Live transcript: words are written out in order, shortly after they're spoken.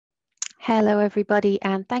Hello everybody,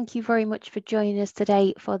 and thank you very much for joining us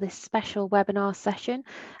today for this special webinar session.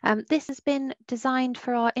 This has been designed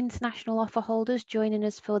for our international offer holders joining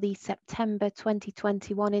us for the September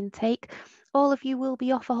 2021 intake. All of you will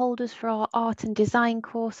be offer holders for our art and design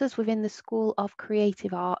courses within the School of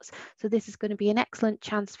Creative Arts. So this is going to be an excellent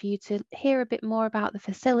chance for you to hear a bit more about the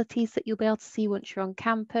facilities that you'll be able to see once you're on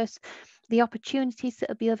campus, the opportunities that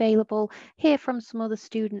will be available, hear from some other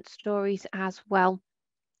student stories as well.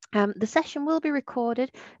 The session will be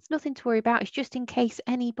recorded. It's nothing to worry about. It's just in case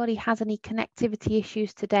anybody has any connectivity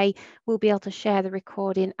issues today, we'll be able to share the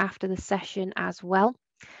recording after the session as well.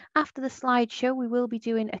 After the slideshow, we will be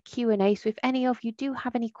doing a Q&A. So if any of you do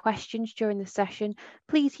have any questions during the session,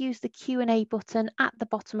 please use the Q&A button at the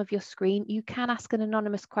bottom of your screen. You can ask an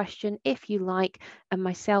anonymous question if you like, and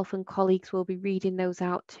myself and colleagues will be reading those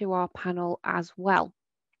out to our panel as well.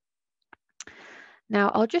 Now,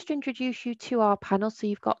 I'll just introduce you to our panel. So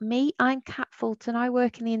you've got me, I'm Kat Fulton. I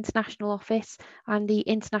work in the International Office. I'm the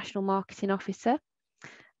International Marketing Officer.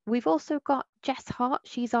 We've also got Jess Hart.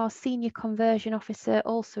 She's our Senior Conversion Officer,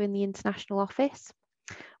 also in the International Office.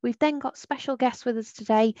 We've then got special guests with us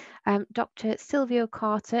today, Dr. Silvio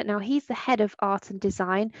Carter. Now, he's the Head of Art and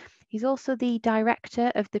Design. He's also the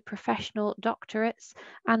Director of the Professional Doctorates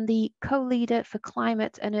and the co-leader for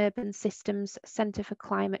Climate and Urban Systems Centre for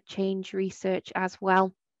Climate Change Research as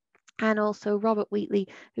well. And also Robert Wheatley,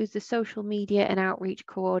 who's the Social Media and Outreach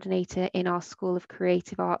Coordinator in our School of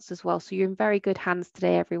Creative Arts as well. So you're in very good hands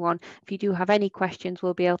today, everyone. If you do have any questions,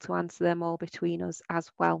 we'll be able to answer them all between us as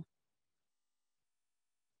well.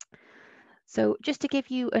 So just to give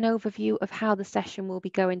you an overview of how the session will be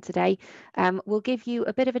going today, we'll give you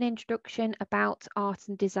a bit of an introduction about art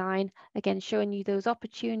and design, again, showing you those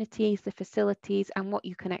opportunities, the facilities, and what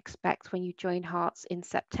you can expect when you join Hearts in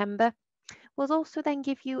September. We'll also then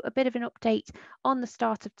give you a bit of an update on the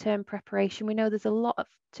start of term preparation. We know there's a lot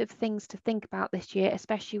of things to think about this year,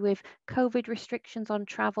 especially with COVID restrictions on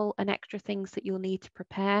travel and extra things that you'll need to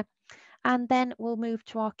prepare. And then we'll move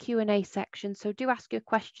to our Q&A section. So do ask your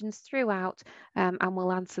questions throughout and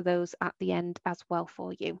we'll answer those at the end as well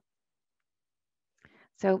for you.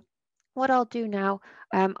 So what I'll do now,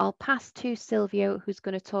 I'll pass to Silvio, who's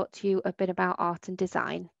going to talk to you a bit about art and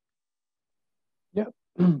design. Yeah,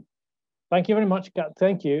 thank you very much, Kat.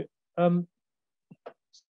 Thank you.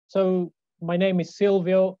 So my name is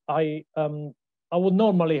Silvio. I would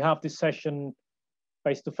normally have this session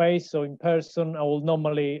face-to-face, so in person. I will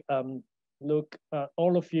normally look at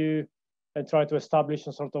all of you and try to establish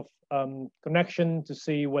a sort of connection to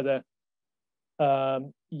see whether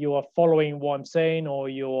you are following what I'm saying or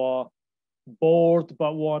you are bored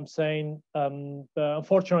about what I'm saying. But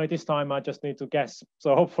unfortunately, this time I just need to guess.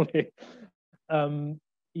 So hopefully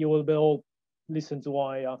you will be all listen to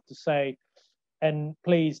what I have to say. And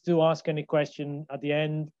please do ask any question at the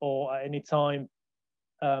end or at any time,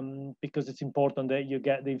 because it's important that you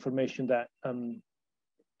get the information that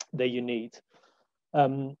that you need.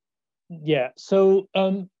 Yeah. So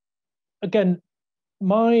again,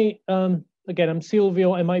 I'm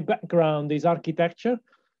Silvio, and my background is architecture,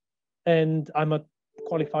 and I'm a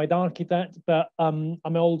qualified architect, but I'm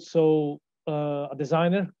also a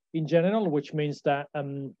designer in general, which means that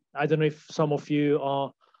I don't know if some of you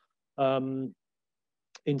are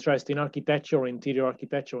interested in architecture or interior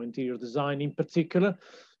design in particular.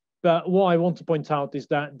 But what I want to point out is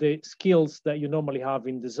that the skills that you normally have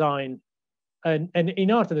in design and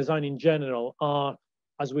in art and design in general are,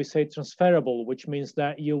 as we say, transferable, which means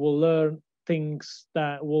that you will learn things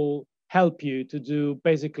that will help you to do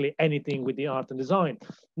basically anything with the art and design.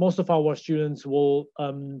 Most of our students will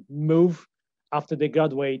move after they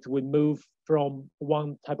graduate, will move from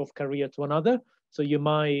one type of career to another. So you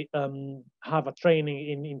might have a training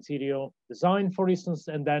in interior design, for instance,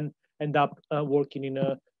 and then end up working in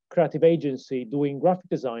a creative agency doing graphic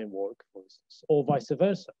design work, for instance, or vice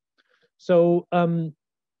versa. So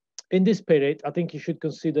in this period, I think you should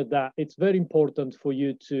consider that it's very important for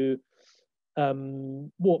you to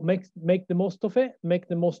make the most of it, make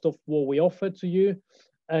the most of what we offer to you.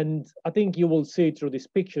 And I think you will see through these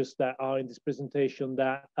pictures that are in this presentation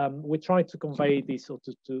that we try to convey this, or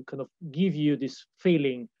to kind of give you this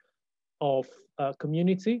feeling of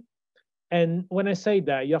community. And when I say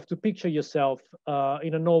that, you have to picture yourself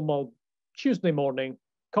in a normal Tuesday morning,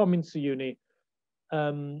 coming to uni.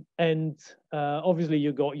 And obviously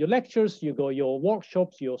you got your lectures, you got your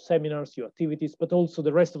workshops, your seminars, your activities, but also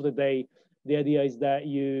the rest of the day, the idea is that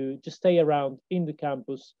you just stay around in the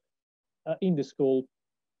campus, in the school,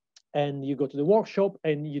 and you go to the workshop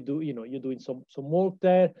and you do, you're doing some work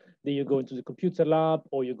there. Then you go into the computer lab,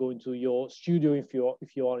 or you go into your studio if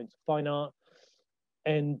you are into fine art.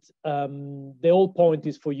 And the whole point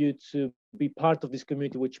is for you to be part of this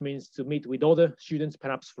community, which means to meet with other students,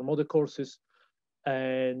 perhaps from other courses.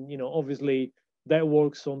 And obviously that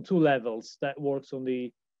works on two levels. That works on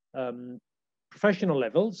the professional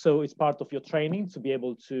level, so it's part of your training to be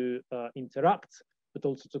able to interact, but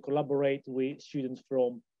also to collaborate with students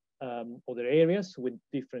from other areas with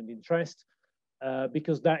different interests,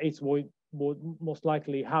 because that is what would most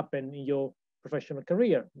likely happen in your professional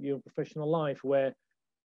career, your professional life, where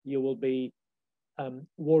you will be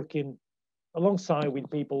working alongside with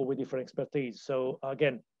people with different expertise. So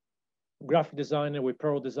again, graphic designer with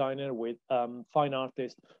pro designer, with fine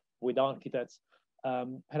artist, with architects,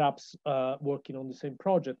 perhaps working on the same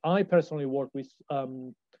project. I personally work with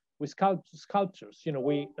sculptures.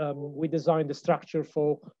 We design the structure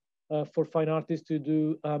for fine artists to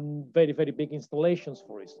do very, very big installations,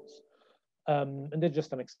 for instance. And that's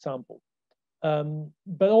just an example.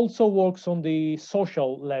 But also works on the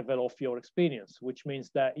social level of your experience, which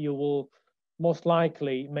means that you will most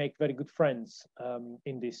likely make very good friends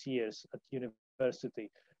in these years at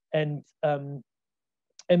university. And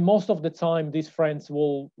most of the time, these friends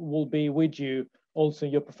will be with you also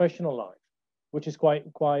in your professional life, which is quite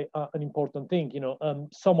an important thing.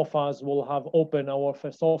 Some of us will have opened our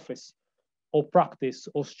first office or practice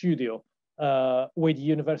or studio with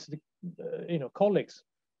university, colleagues,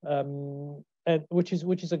 and which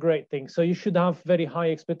is a great thing. So you should have very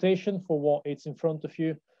high expectation for what is in front of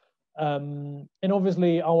you. And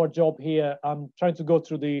obviously, our job here, I'm trying to go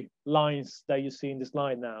through the lines that you see in the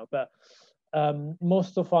slide now, but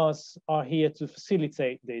most of us are here to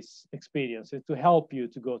facilitate this experience and to help you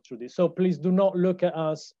to go through this. So please do not look at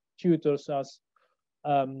us tutors as,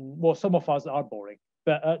 well, some of us are boring,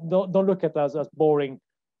 but don't look at us as boring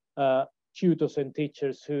tutors and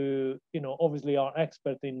teachers who, obviously are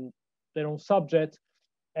expert in their own subject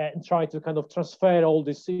and try to kind of transfer all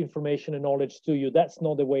this information and knowledge to you. That's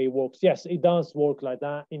not the way it works. Yes, it does work like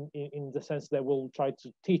that in the sense that we'll try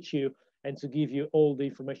to teach you and to give you all the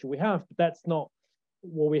information we have, but that's not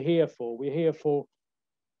what we're here for. We're here for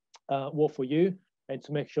work for you and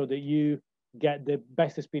to make sure that you get the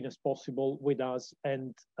best experience possible with us.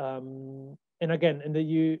 And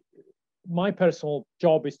again, my personal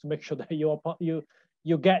job is to make sure that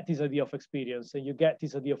you get this idea of experience and you get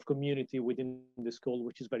this idea of community within the school,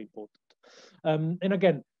 which is very important. And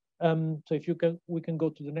again, so if we can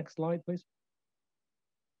go to the next slide, please.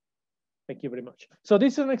 Thank you very much. So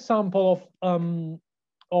this is an example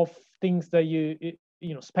of things that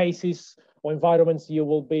spaces or environments you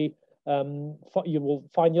will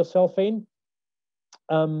find yourself in.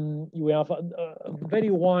 You have a very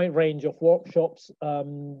wide range of workshops.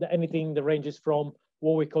 Anything that ranges from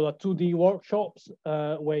what we call a 2D workshops,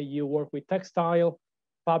 where you work with textile,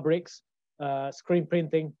 fabrics, screen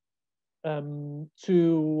printing,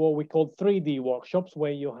 to what we call 3D workshops,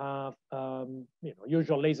 where you have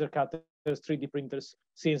usual laser cutters, 3D printers,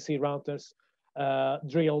 CNC routers,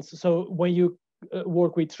 drills. So when you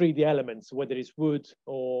work with 3D elements, whether it's wood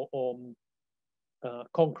or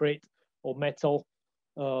concrete or metal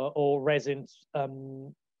or resins,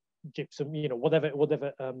 gypsum, whatever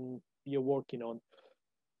you're working on.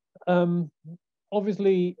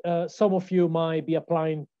 Obviously, some of you might be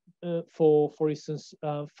applying for instance,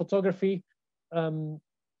 photography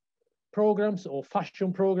programs or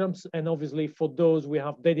fashion programs, and obviously for those we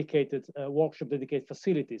have dedicated workshop, dedicated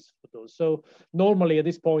facilities for those. So normally at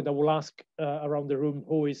this point, I will ask around the room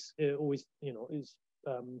who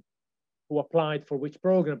applied for which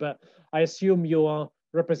program, but I assume you are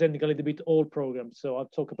representing a little bit all programs, so I'll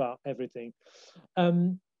talk about everything.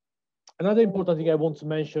 Another important thing I want to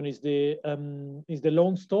mention is the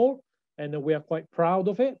Lawn Store, and we are quite proud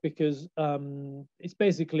of it because it's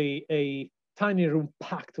basically a tiny room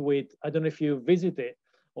packed with, I don't know if you visit it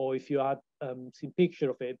or if you had seen picture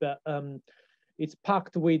of it, but it's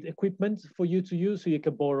packed with equipment for you to use, so you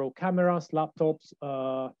can borrow cameras, laptops,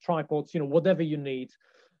 tripods, whatever you need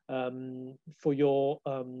for your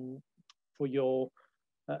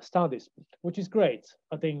studies, which is great.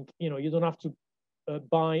 I think you don't have to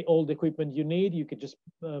buy all the equipment you need. You could just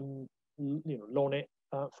loan it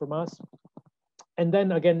from us. And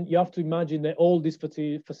then again, you have to imagine that all these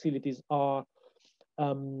facilities are,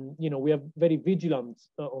 we are very vigilant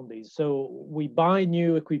on these. So we buy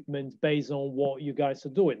new equipment based on what you guys are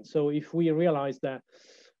doing. So if we realize that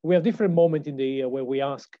we have different moments in the year where we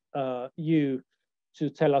ask you to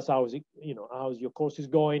tell us how's your course is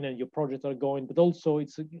going and your projects are going, but also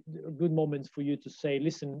it's a good moment for you to say,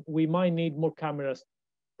 listen, we might need more cameras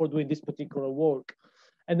for doing this particular work.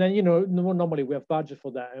 And then, normally we have budget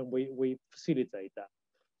for that and we facilitate that.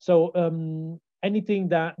 So anything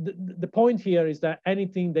that, the point here is that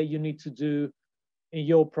anything that you need to do in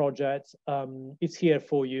your project, it's here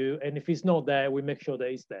for you. And if it's not there, we make sure that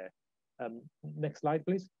it's there. Next slide,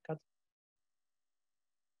 please, Kat.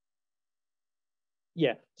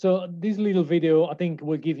 Yeah, so this little video, I think,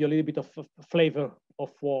 will give you a little bit of a flavor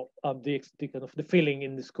of what the kind of the feeling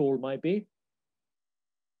in the school might be.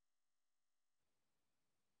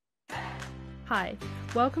 Hi,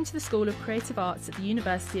 welcome to the School of Creative Arts at the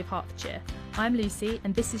University of Hertfordshire. I'm Lucy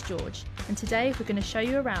and this is George, and today we're going to show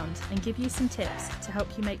you around and give you some tips to help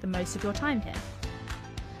you make the most of your time here.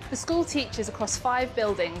 The school teaches across 5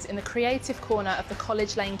 buildings in the creative corner of the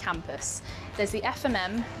College Lane campus. There's the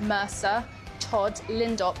FMM, Mercer, Todd,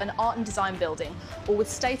 Lindop and Art and Design building, all with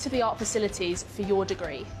state-of-the-art facilities for your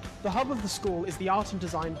degree. The hub of the school is the Art and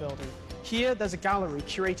Design building. Here there's a gallery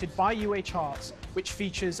curated by UH Arts, which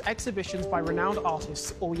features exhibitions by renowned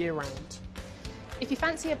artists all year round. If you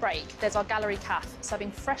fancy a break, there's our Gallery Cafe,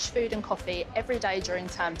 serving fresh food and coffee every day during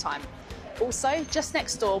term time. Also, just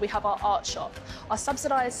next door we have our art shop, our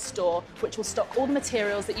subsidised store which will stock all the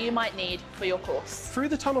materials that you might need for your course. Through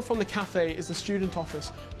the tunnel from the cafe is the student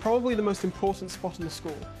office, probably the most important spot in the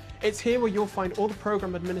school. It's here where you'll find all the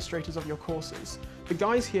programme administrators of your courses. The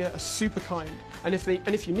guys here are super kind, and if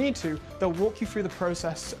you need to, they'll walk you through the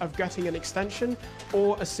process of getting an extension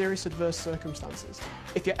or a serious adverse circumstances.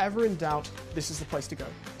 If you're ever in doubt, this is the place to go.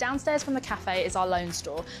 Downstairs from the cafe is our loan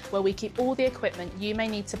store, where we keep all the equipment you may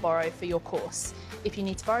need to borrow for your course. If you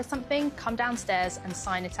need to borrow something, come downstairs and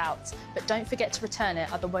sign it out, but don't forget to return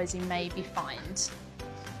it, otherwise you may be fined.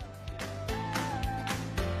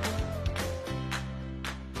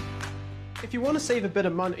 If you want to save a bit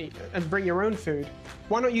of money and bring your own food,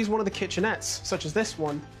 why not use one of the kitchenettes, such as this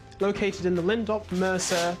one, located in the Lindop,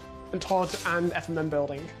 Mercer, and Todd and FMM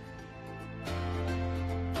building.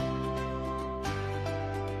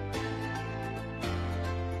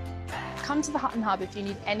 Come to the Hutton Hub if you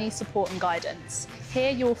need any support and guidance.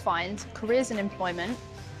 Here you'll find Careers and Employment,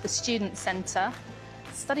 the Student Centre,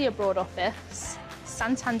 Study Abroad Office,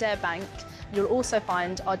 Santander Bank. You'll also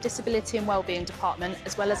find our Disability and Wellbeing Department,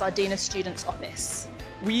 as well as our Dean of Students Office.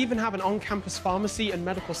 We even have an on-campus pharmacy and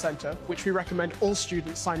medical centre, which we recommend all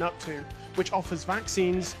students sign up to, which offers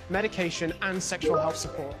vaccines, medication and sexual health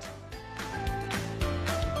support.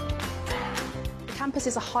 The campus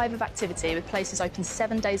is a hive of activity with places open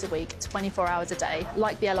 7 days a week, 24 hours a day,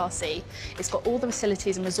 like the LRC. It's got all the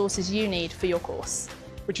facilities and resources you need for your course.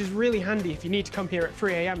 Which is really handy if you need to come here at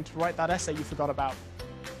 3 AM to write that essay you forgot about.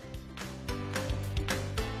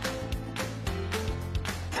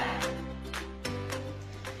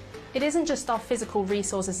 It isn't just our physical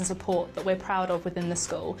resources and support that we're proud of within the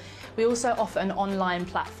school. We also offer an online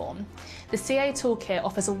platform. The CA Toolkit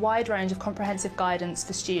offers a wide range of comprehensive guidance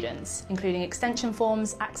for students, including extension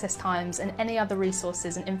forms, access times, and any other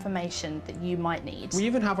resources and information that you might need. We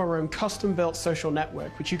even have our own custom-built social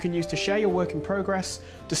network, which you can use to share your work in progress,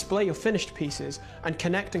 display your finished pieces, and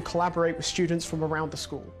connect and collaborate with students from around the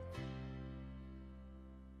school.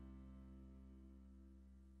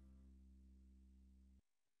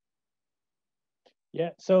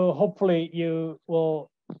 Yeah, so hopefully you will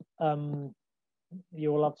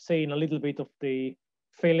have seen a little bit of the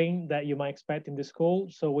feeling that you might expect in the school.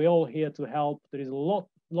 So we're all here to help. There is a lot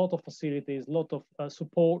of facilities, a lot of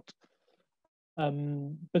support,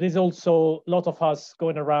 but there's also a lot of us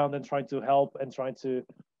going around and trying to help and trying to,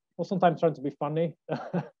 well, sometimes trying to be funny.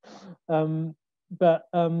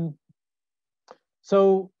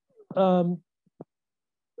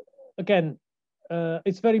 Again,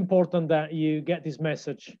 it's very important that you get this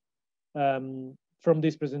message from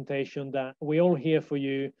this presentation that we're all here for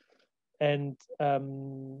you, and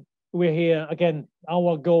we're here again.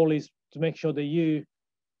 Our goal is to make sure that you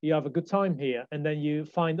have a good time here, and then you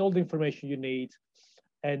find all the information you need,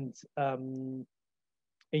 and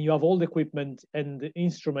you have all the equipment and the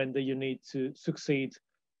instrument that you need to succeed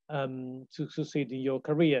in your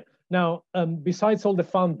career. Now, besides all the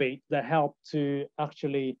fun bit that help to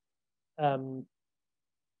actually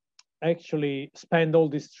spend all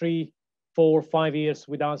these 3, 4, 5 years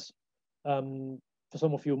with us, for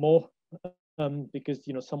some of you more, because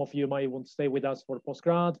some of you might want to stay with us for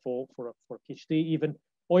postgrad, for PhD even,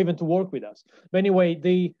 or even to work with us. But anyway,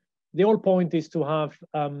 the whole point is to have,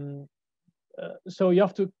 so you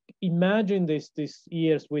have to imagine these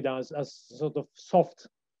years with us as sort of soft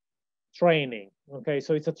training. Okay,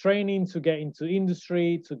 so it's a training to get into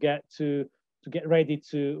industry, to get ready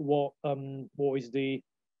to what is the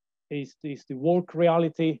work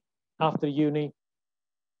reality after uni,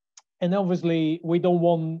 And obviously, we don't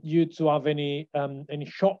want you to have any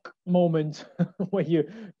shock moment when you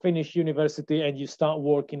finish university and you start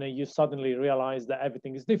working and you suddenly realize that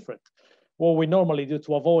everything is different. What we normally do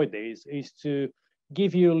to avoid this is to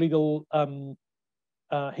give you little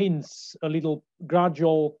hints, a little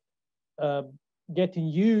gradual getting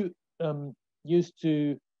you used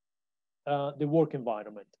to the work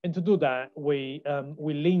environment. And to do that, we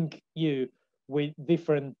link you with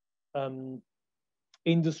different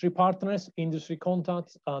industry partners, industry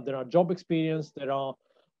contacts. There are job experience. There are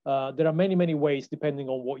many ways, depending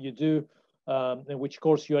on what you do and which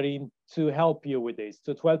course you are in, to help you with this,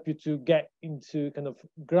 to help you to get into kind of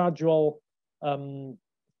gradual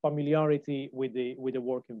familiarity with the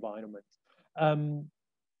work environment.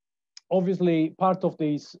 Obviously, part of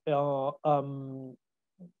this, obviously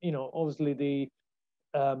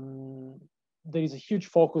there is a huge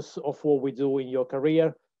focus of what we do in your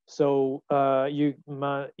career. So you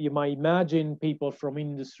might imagine people from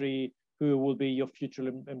industry who will be your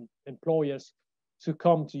future employers to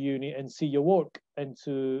come to uni and see your work and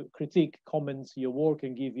to critique, comment your work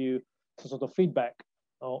and give you some sort of feedback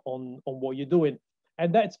on what you're doing.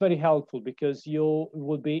 And that's very helpful because you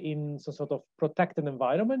will be in some sort of protected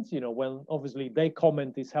environment. When obviously they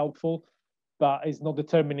comment is helpful, but it's not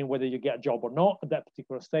determining whether you get a job or not at that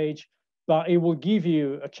particular stage. But it will give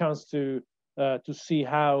you a chance to see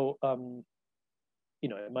how,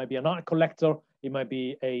 it might be an art collector, it might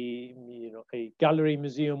be a gallery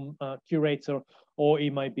museum curator, or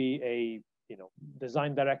it might be a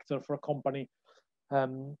design director for a company,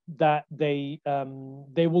 that they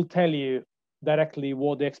will tell you directly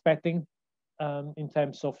what they're expecting in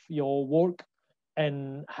terms of your work,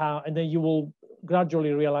 and then you will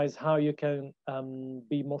gradually realize how you can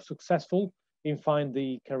be more successful in finding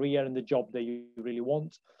the career and the job that you really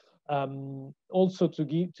want. Also,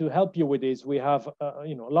 to help you with this, we have a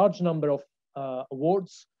large number of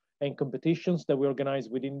awards and competitions that we organize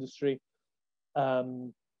with industry.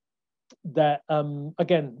 That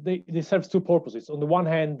again, they serve two purposes. On the one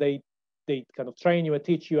hand, they kind of train you and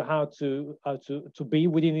teach you how to be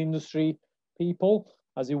within industry people,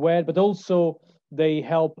 as you were, but also they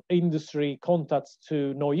help industry contacts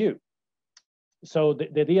to know you. So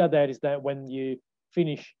the idea there is that when you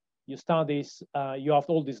finish your studies, you have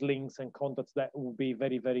all these links and contacts that will be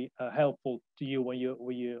very, very helpful to you when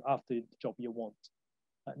you after the job you want.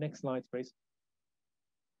 Next slide, please.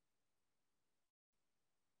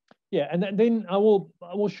 Yeah, and then I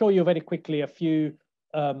will show you very quickly a few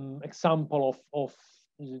example of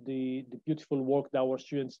the beautiful work that our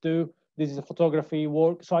students do. This is a photography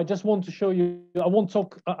work. So I just want to show you, I won't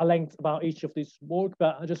talk at length about each of these work,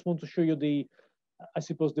 but I just want to show you I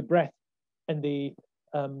suppose the breadth and the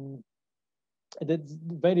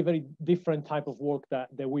very, very different type of work that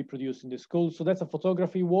we produce in the school. So that's a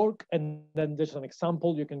photography work. And then there's an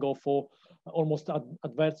example. You can go for almost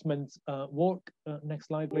advertisement work. Next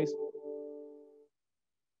slide, please.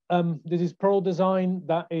 This is Pro Design.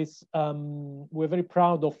 That is, we're very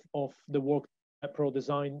proud of the work that Pro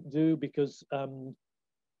Design do, because not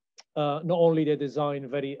only they design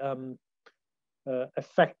very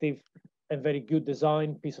effective and very good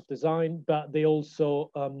piece of design, but they also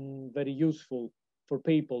very useful for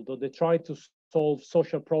people. Though they try to solve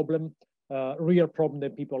social problem, real problem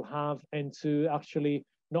that people have, and to actually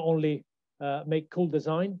not only make cool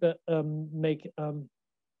design, but make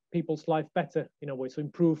people's life better in a way. So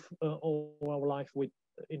improve all our life with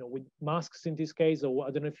with masks in this case, or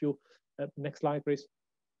I don't know if you next slide, please.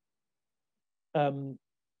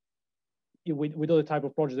 With other type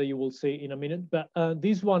of projects that you will see in a minute, but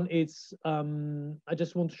this one is I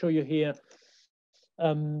just want to show you here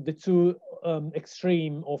the two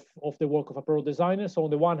extreme of the work of a pro designer. So on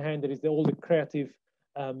the one hand, there is all the creative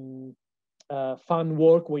fun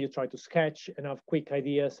work where you try to sketch and have quick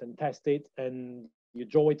ideas and test it, and you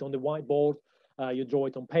draw it on the whiteboard, you draw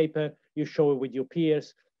it on paper, you show it with your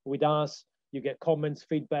peers, with us. You get comments,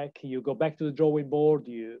 feedback. You go back to the drawing board.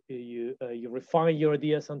 You refine your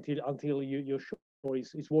ideas until you're sure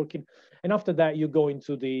it's working. And after that, you go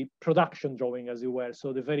into the production drawing, as you were.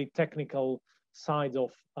 So the very technical side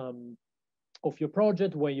of your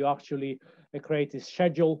project, where you actually create a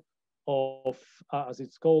schedule of, as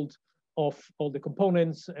it's called, of all the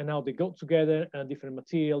components and how they go together, and different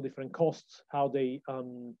material, different costs, how they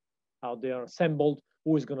are assembled,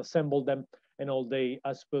 who is going to assemble them, and all the,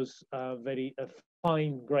 I suppose, very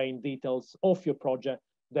fine-grained details of your project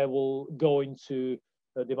that will go into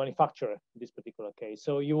the manufacturer in this particular case.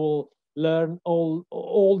 So you will learn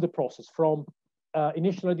all the process from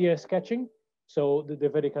initial idea sketching, so the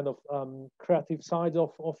very kind of creative side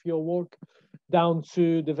of your work, down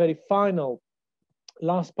to the very final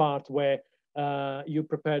last part where you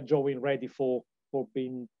prepare drawing ready for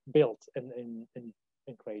being built and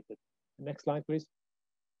created. Next slide, please.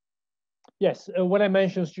 Yes, when I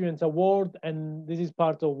mentioned Students Award, and this is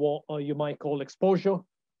part of what you might call exposure.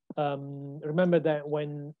 Remember that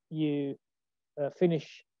when you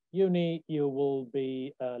finish uni, you will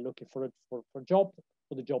be looking for a job,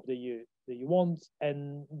 for the job that you want,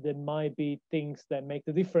 and there might be things that make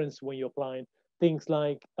the difference when you're applying. Things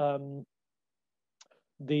like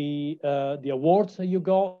the awards that you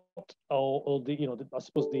got, or the I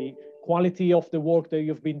suppose the quality of the work that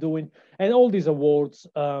you've been doing, and all these awards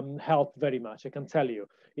help very much. I can tell you,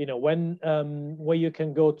 when you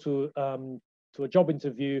can go to a job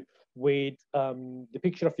interview with the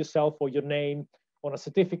picture of yourself or your name on a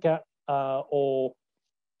certificate or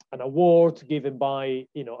an award given by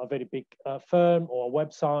a very big firm or a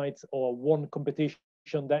website or one competition,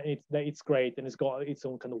 that it's great, and it's got its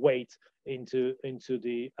own kind of weight into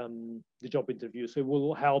the job interview. So it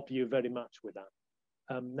will help you very much with that.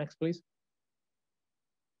 Next, please.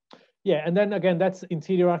 Yeah, and then again, that's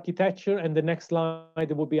interior architecture, and the next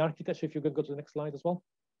slide will be architecture. If you could go to the next slide as well.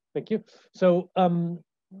 Thank you. So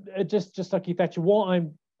just architecture. What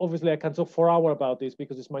I'm obviously I can talk for hours about this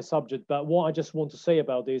because it's my subject, but what I just want to say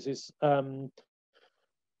about this is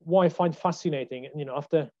what I find fascinating.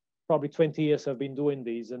 After probably 20 years I've been doing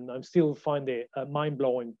these, and I'm still find it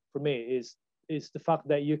mind-blowing for me, is the fact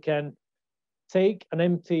that you can take an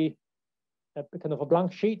empty, kind of a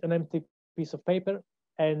blank sheet, an empty piece of paper,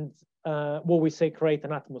 and what we say, create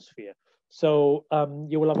an atmosphere. So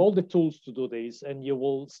you will have all the tools to do this, and you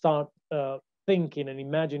will start thinking and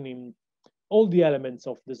imagining all the elements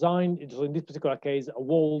of design. So in this particular case,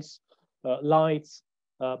 walls, lights,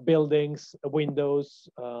 buildings, windows,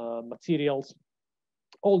 materials,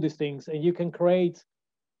 all these things, and you can create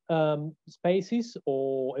spaces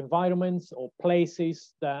or environments or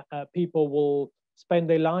places that people will spend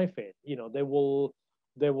their life in. They will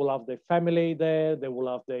have their family there, they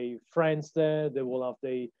will have their friends there, they will have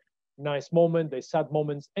their nice moment, their sad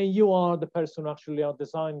moments, and you are the person who actually are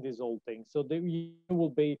designing these old things. So you will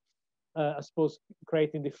be, I suppose,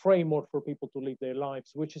 creating the framework for people to live their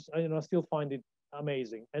lives, which is, I still find it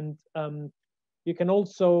amazing. And you can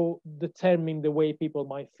also determine the way people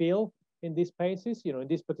might feel in these spaces. In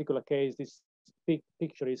this particular case, this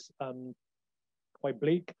picture is quite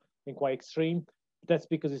bleak and quite extreme. That's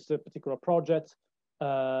because it's a particular project.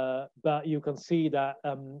 But you can see that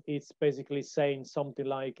it's basically saying something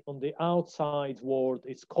like, on the outside world,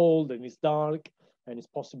 it's cold and it's dark and it's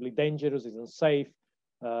possibly dangerous, it's unsafe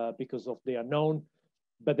because of the unknown.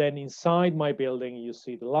 But then inside my building, you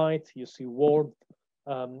see the light, you see warmth,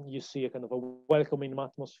 you see a kind of a welcoming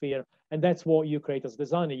atmosphere. And that's what you create as a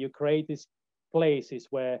designer. You create these places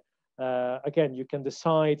where, again, you can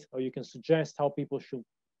decide or you can suggest how people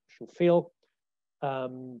should feel.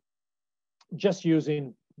 Just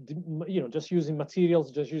using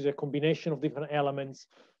materials, just using a combination of different elements.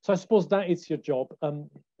 So I suppose that is your job.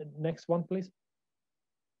 Next one, please.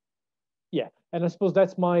 Yeah, and I suppose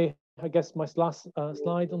that's my last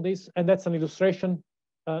slide on this, and that's an illustration.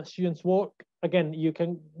 Students' work. Again, you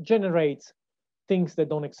can generate things that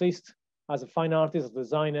don't exist as a fine artist, as a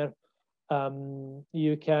designer.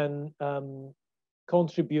 You can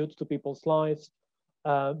contribute to people's lives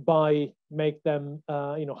by make them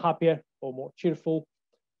happier or more cheerful,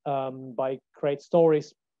 by create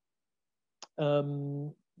stories.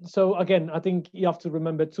 So again, I think you have to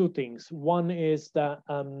remember two things. One is that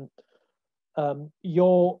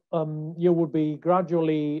you will be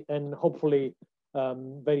gradually and hopefully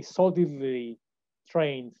very solidly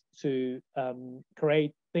trained to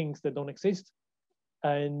create things that don't exist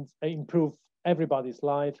and improve everybody's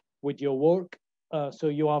life with your work. So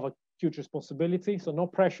you have a huge responsibility, so no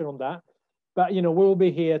pressure on that. But we will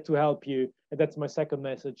be here to help you, and that's my second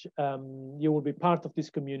message. You will be part of this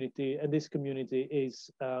community, and this community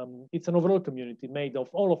is it's an overall community made of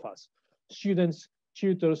all of us, students,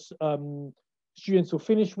 tutors, students who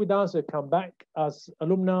finish with us, they come back as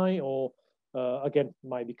alumni, or again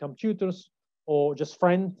might become tutors, or just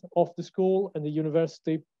friends of the school and the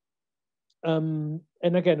university. And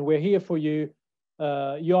again, we're here for you.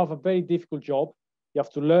 You have a very difficult job. You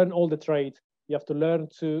have to learn all the trade. You have to learn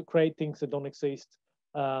to create things that don't exist.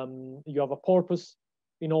 You have a purpose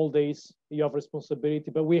in all this. You have responsibility,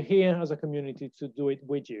 but we're here as a community to do it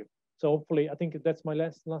with you. So hopefully, I think that's my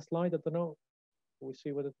last slide. I don't know. We'll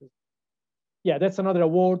see what it is. Yeah, that's another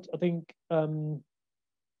award. I think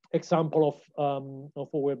example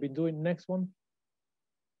of what we've been doing. Next one.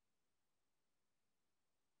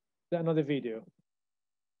 Another video.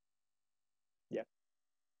 Yeah.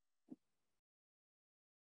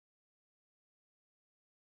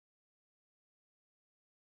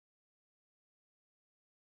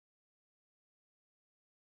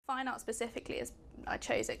 Fine art specifically, I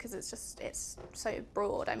chose it because it's so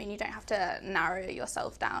broad. I mean, you don't have to narrow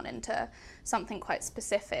yourself down into something quite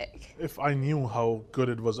specific. If I knew how good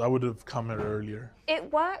it was, I would have come here earlier.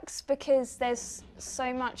 It works because there's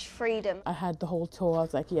so much freedom. I had the whole tour, I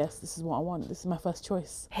was like, yes, this is what I want, this is my first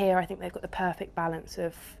choice. Here I think they've got the perfect balance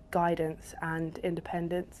of guidance and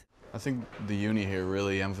independence. I think the uni here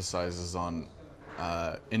really emphasises on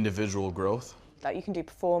individual growth. Like you can do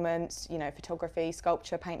performance, you know, photography,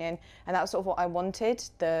 sculpture, painting, and that was sort of what I wanted,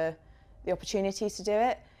 the opportunities to do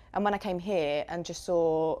it. And when I came here and just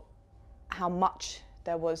saw how much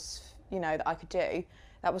there was, you know, that I could do,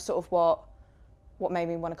 that was sort of what made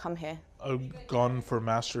me want to come here. I've gone for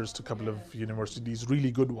masters to a couple of universities, really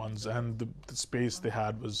good ones, and the space they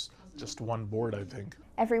had was just one board, I think.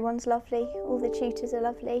 Everyone's lovely, all the tutors are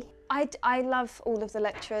lovely. I love all of the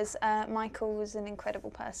lecturers. Michael was an incredible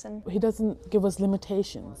person. He doesn't give us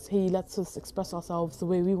limitations. He lets us express ourselves the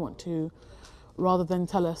way we want to, rather than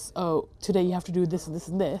tell us, oh, today you have to do this and this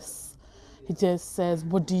and this. He just says,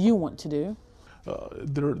 what do you want to do?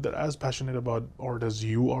 They're as passionate about art as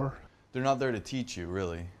you are. They're not there to teach you,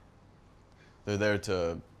 really. They're there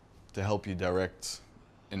to help you direct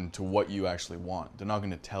into what you actually want. They're not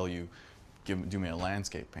going to tell you, do me a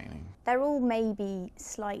landscape painting. They're all maybe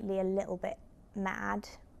slightly a little bit mad,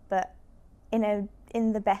 but in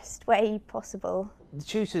the best way possible. The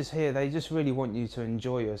tutors here, they just really want you to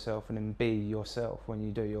enjoy yourself and then be yourself when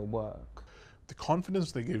you do your work. The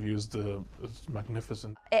confidence they give you is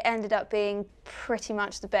magnificent. It ended up being pretty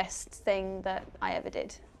much the best thing that I ever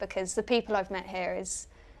did, because the people I've met here is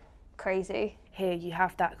crazy. Here you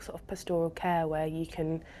have that sort of pastoral care where you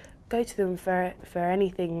can go to them for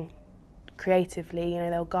anything creatively, you know,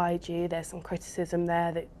 they'll guide you. There's some criticism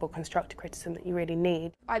there, or constructive criticism that you really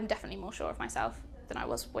need. I'm definitely more sure of myself than I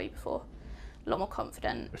was way before. A lot more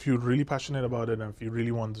confident. If you're really passionate about it and if you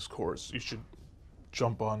really want this course, you should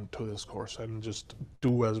jump on to this course and just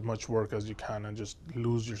do as much work as you can and just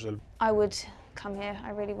lose yourself. I would come here, I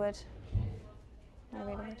really would. I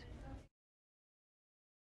really would.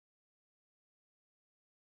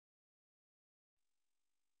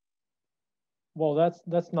 Well,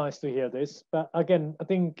 that's nice to hear this. But again, I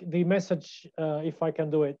think the message, if I can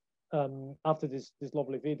do it after this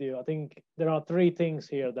lovely video, I think there are three things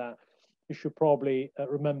here that you should probably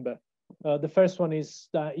remember. The first one is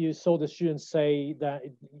that you saw the students say that,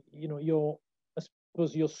 you know, I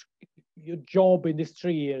suppose your job in these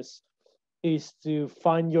 3 years is to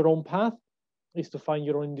find your own path, is to find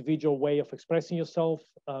your own individual way of expressing yourself,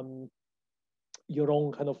 your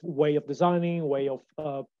own kind of way of designing, way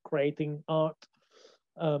of creating art.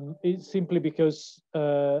 It's simply because,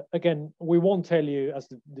 again, we won't tell you, as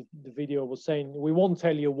the video was saying, we won't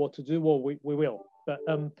tell you what to do. Well, we will, but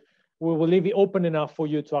we will leave it open enough for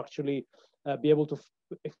you to actually be able to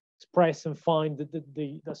express and find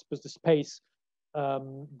I suppose the space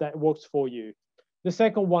that works for you. The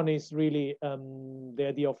second one is really the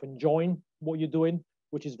idea of enjoying what you're doing,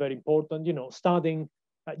 which is very important. You know, studying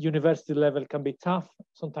at university level can be tough.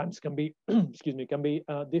 Sometimes can be, excuse me, can be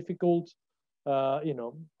difficult. You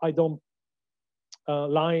know, I don't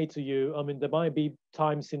lie to you. I mean, there might be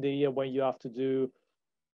times in the year when you have to do,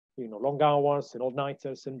 you know, long hours and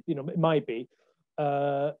all-nighters, and you know, it might be.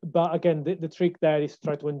 But again, the trick there is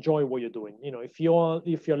try to enjoy what you're doing. You know, if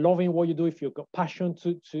you're loving what you do, if you've got passion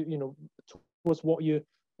to you know, towards what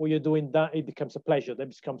you're doing, that it becomes a pleasure.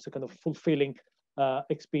 That becomes a kind of fulfilling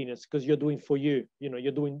experience, because you're doing for you. You know,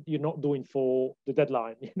 you're not doing for the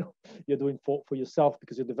deadline. You know, you're doing for yourself,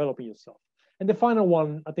 because you're developing yourself. And the final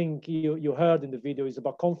one, I think you heard in the video, is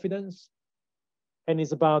about confidence, and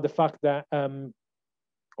it's about the fact that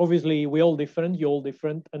obviously we're all different, you're all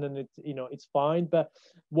different, and then it's fine. But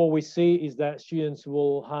what we see is that students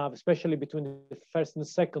will have, especially between the first and the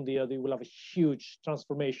second year, they will have a huge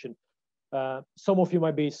transformation. Some of you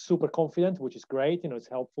might be super confident, which is great, you know, it's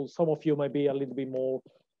helpful. Some of you might be a little bit more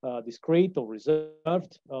discreet or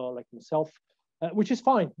reserved, like myself, which is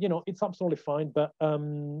fine, you know, it's absolutely fine. But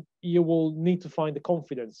you will need to find the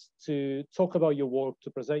confidence to talk about your work, to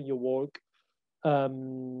present your work.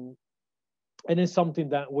 And it's something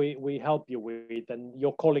that we help you with, and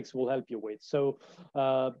your colleagues will help you with. So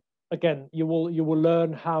again, you will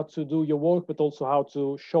learn how to do your work, but also how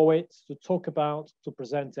to show it, to talk about, to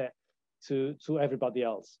present it to everybody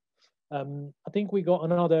else. I think we got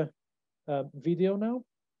another video now.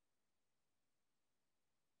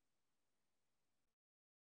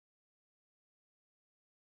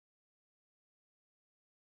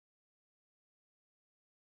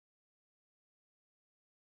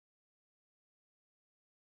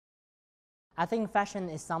 I think fashion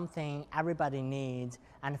is something everybody needs,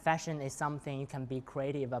 and fashion is something you can be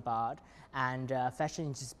creative about, and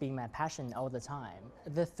fashion is just being my passion all the time.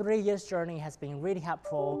 The 3 years journey has been really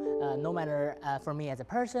helpful, no matter for me as a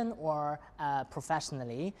person or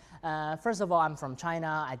professionally. First of all, I'm from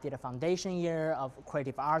China. I did a foundation year of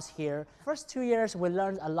creative arts here. First 2 years, we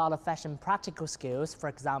learned a lot of fashion practical skills, for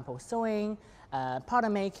example, sewing,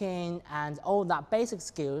 pattern making, and all that basic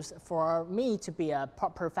skills for me to be a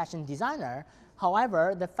proper fashion designer.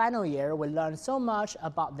 However, the final year, we learned so much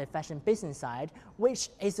about the fashion business side, which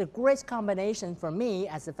is a great combination for me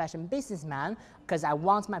as a fashion businessman, because I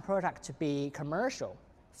want my product to be commercial.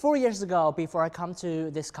 4 years ago, before I come to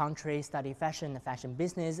this country, study fashion and fashion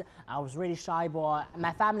business, I was really shy boy.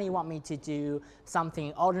 My family want me to do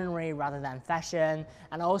something ordinary rather than fashion.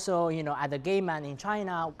 And also, you know, as a gay man in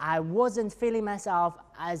China, I wasn't feeling myself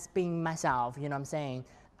as being myself, you know what I'm saying?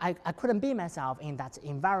 I couldn't be myself in that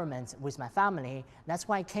environment with my family. That's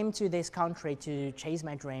why I came to this country to chase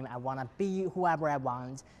my dream. I want to be whoever I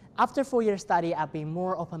want. After 4 years study, I've been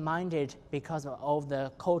more open-minded because of all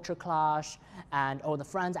the culture clash and all the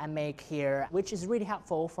friends I make here, which is really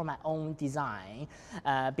helpful for my own design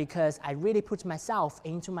because I really put myself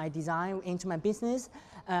into my design, into my business.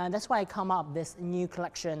 That's why I come up this new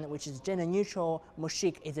collection, which is gender neutral.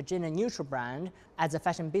 Mochic is a gender neutral brand. As a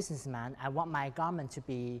fashion businessman, I want my garment to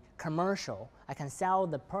be commercial. I can sell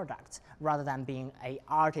the product rather than being an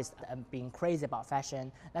artist and being crazy about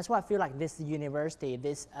fashion. That's why I feel like this university,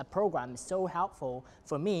 this program is so helpful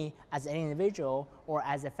for me as an individual or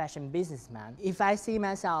as a fashion businessman. If I see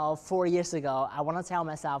myself 4 years ago, I want to tell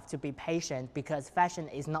myself to be patient because fashion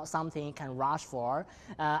is not something you can rush for.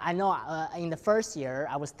 I know in the first year,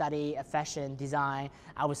 I would study fashion design.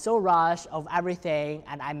 I was so rushed of everything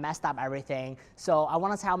and I messed up everything. So I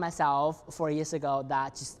want to tell myself 4 years ago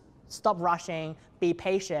that just stop rushing, be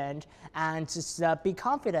patient, and just be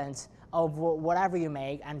confident of whatever you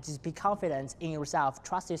make, and just be confident in yourself,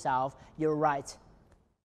 trust yourself, you're right.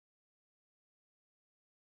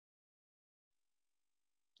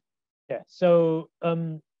 Yeah, so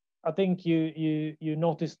I think you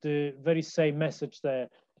noticed the very same message there.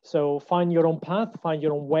 So find your own path, find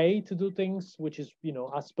your own way to do things, which is, you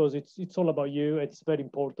know, I suppose it's all about you. It's very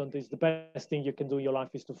important. It's the best thing you can do in your life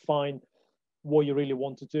is to find what you really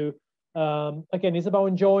want to do. Again, it's about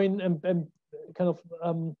enjoying and kind of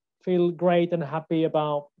feel great and happy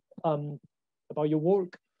about your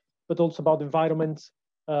work, but also about the environment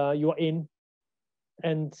you are in,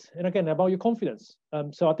 and again about your confidence.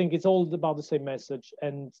 So I think it's all about the same message.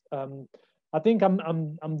 And I think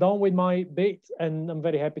I'm done with my bit, and I'm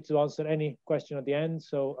very happy to answer any question at the end.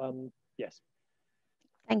 So yes.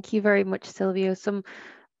 Thank you very much, Silvio. Some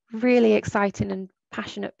really exciting and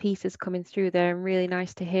passionate pieces coming through there, and really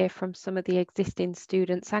nice to hear from some of the existing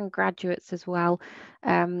students and graduates as well.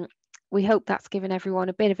 We hope that's given everyone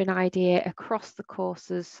a bit of an idea across the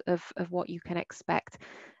courses of what you can expect.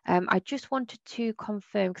 I just wanted to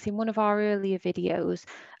confirm, because in one of our earlier videos,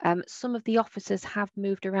 some of the officers have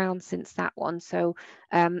moved around since that one. So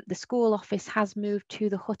the school office has moved to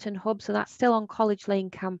the Hutton Hub, so that's still on College Lane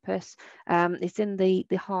campus. It's in the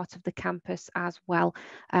heart of the campus as well.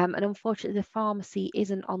 And unfortunately, the pharmacy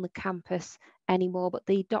isn't on the campus anymore, but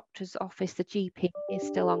the doctor's office, the GP, is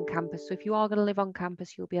still on campus. So if you are going to live on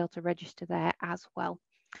campus, you'll be able to register there as well.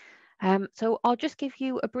 So I'll just give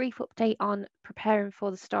you a brief update on preparing for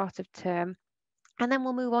the start of term, and then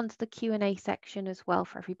we'll move on to the Q&A section as well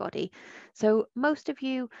for everybody. So most of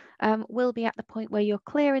you will be at the point where you're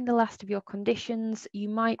clearing the last of your conditions. You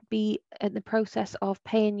might be in the process of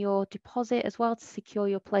paying your deposit as well to secure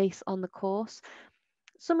your place on the course.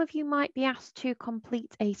 Some of you might be asked to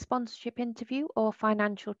complete a sponsorship interview or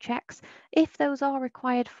financial checks. If those are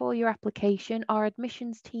required for your application, our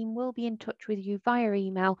admissions team will be in touch with you via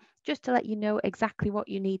email just to let you know exactly what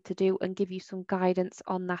you need to do and give you some guidance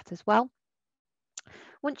on that as well.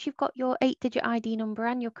 Once you've got your 8-digit ID number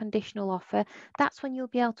and your conditional offer, that's when you'll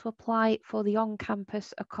be able to apply for the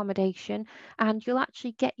on-campus accommodation, and you'll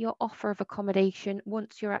actually get your offer of accommodation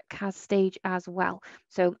once you're at CAS stage as well.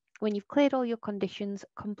 So when you've cleared all your conditions,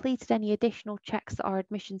 completed any additional checks that our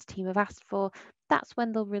admissions team have asked for, that's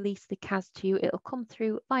when they'll release the CAS to you. It'll come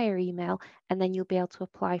through via email, and then you'll be able to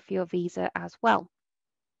apply for your visa as well.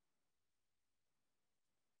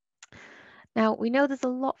 Now, we know there's a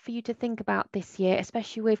lot for you to think about this year,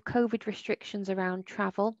 especially with COVID restrictions around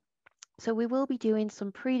travel. So we will be doing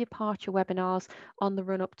some pre-departure webinars on the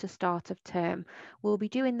run up to start of term. We'll be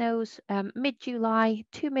doing those mid-July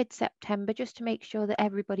to mid-September, just to make sure that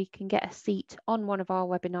everybody can get a seat on one of our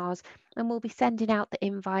webinars, and we'll be sending out the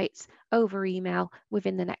invites over email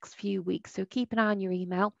within the next few weeks. So keep an eye on your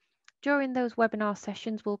email. During those webinar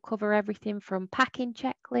sessions, we'll cover everything from packing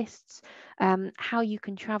checklists, how you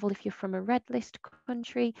can travel if you're from a red list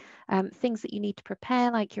country, things that you need to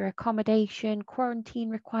prepare like your accommodation, quarantine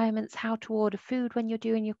requirements, how to order food when you're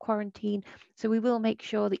doing your quarantine. So we will make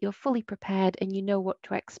sure that you're fully prepared and you know what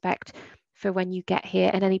to expect for when you get here,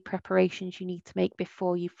 and any preparations you need to make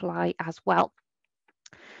before you fly as well.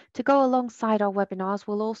 To go alongside our webinars,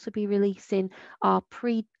 we'll also be releasing our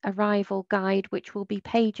pre-arrival guide, which will be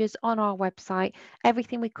pages on our website.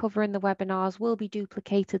 Everything we cover in the webinars will be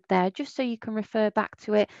duplicated there, just so you can refer back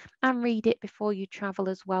to it and read it before you travel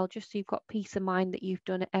as well, just so you've got peace of mind that you've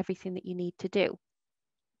done everything that you need to do.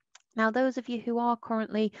 Now, those of you who are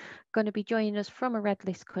currently going to be joining us from a red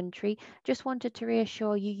list country, just wanted to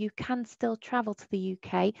reassure you, you can still travel to the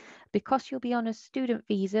UK because you'll be on a student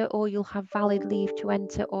visa or you'll have valid leave to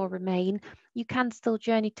enter or remain. You can still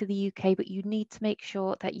journey to the UK, but you need to make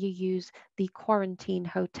sure that you use the quarantine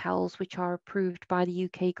hotels, which are approved by the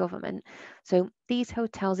UK government. So these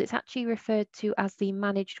hotels, it's actually referred to as the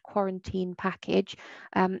managed quarantine package.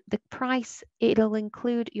 The price, it'll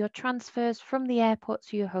include your transfers from the airport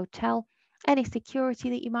to your hotel, any security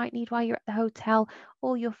that you might need while you're at the hotel,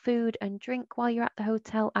 all your food and drink while you're at the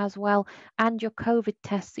hotel as well, and your COVID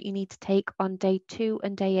tests that you need to take on day 2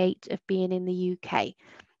 and day 8 of being in the UK.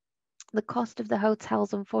 The cost of the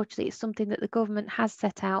hotels, unfortunately, is something that the government has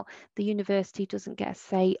set out. The university doesn't get a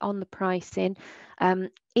say on the pricing.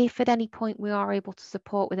 If at any point we are able to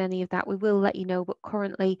support with any of that, we will let you know, but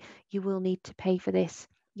currently you will need to pay for this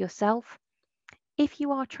yourself. If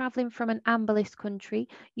you are travelling from an amber list country,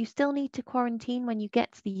 you still need to quarantine when you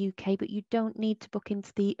get to the UK, but you don't need to book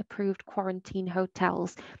into the approved quarantine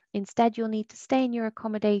hotels. Instead, you'll need to stay in your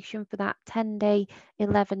accommodation for that 10-day,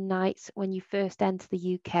 11 nights when you first enter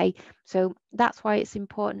the UK. So that's why it's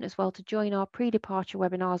important as well to join our pre-departure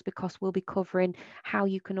webinars, because we'll be covering how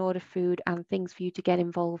you can order food and things for you to get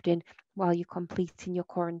involved in while you're completing your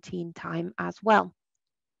quarantine time as well.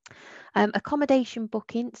 Accommodation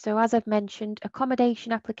booking. So as I've mentioned,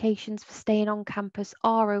 accommodation applications for staying on campus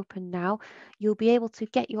are open now. You'll be able to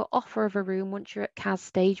get your offer of a room once you're at CAS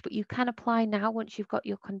stage, but you can apply now once you've got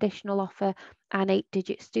your conditional offer and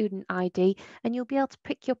 8-digit student ID, and you'll be able to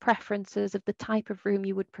pick your preferences of the type of room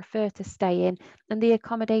you would prefer to stay in, and the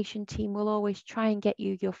accommodation team will always try and get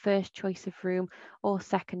you your first choice of room or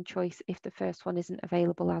second choice if the first one isn't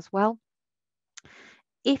available as well.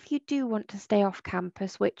 If you do want to stay off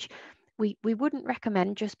campus, which we wouldn't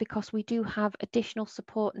recommend, just because we do have additional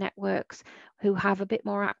support networks who have a bit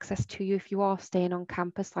more access to you if you are staying on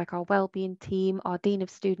campus, like our wellbeing team, our Dean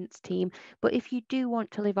of Students team. But if you do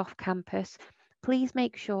want to live off campus, please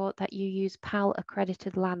make sure that you use PAL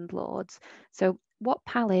accredited landlords. So what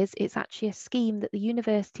PAL is, it's actually a scheme that the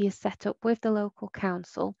university has set up with the local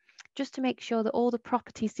council, just to make sure that all the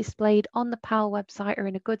properties displayed on the PAL website are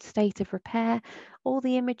in a good state of repair, all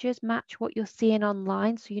the images match what you're seeing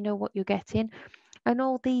online so you know what you're getting, and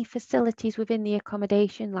all the facilities within the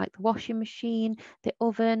accommodation, like the washing machine, the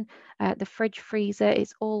oven, the fridge, freezer,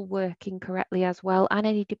 it's all working correctly as well, and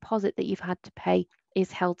any deposit that you've had to pay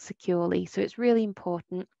is held securely. So it's really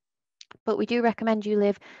important. But we do recommend you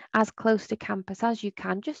live as close to campus as you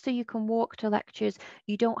can, just so you can walk to lectures.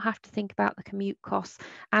 You don't have to think about the commute costs.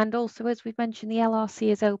 And also, as we've mentioned, the LRC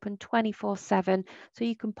is open 24/7, so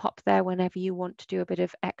you can pop there whenever you want to do a bit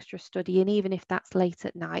of extra studying, even if that's late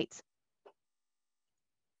at night.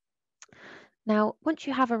 Now, once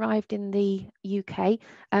you have arrived in the UK,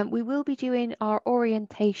 we will be doing our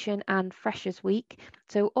orientation and Freshers Week.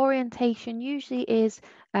 So orientation usually is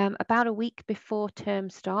about a week before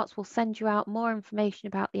term starts. We'll send you out more information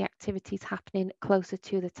about the activities happening closer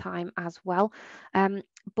to the time as well.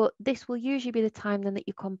 But this will usually be the time then that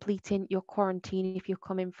you're completing your quarantine if you're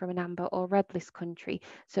coming from an amber or red list country.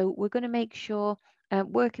 So we're going to make sure,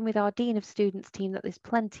 working with our Dean of Students team, that there's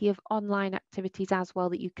plenty of online activities as well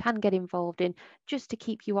that you can get involved in, just to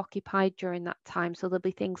keep you occupied during that time. So there'll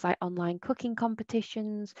be things like online cooking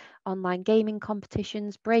competitions, online gaming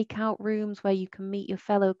competitions, breakout rooms where you can meet your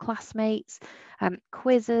fellow classmates,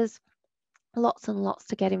 quizzes, lots and lots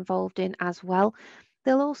to get involved in as well.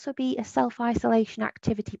 There'll also be a self-isolation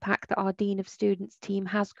activity pack that our Dean of Students team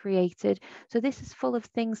has created. So this is full of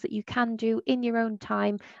things that you can do in your own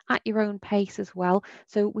time, at your own pace as well.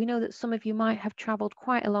 So we know that some of you might have travelled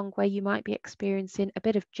quite a long way. You might be experiencing a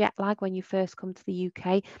bit of jet lag when you first come to the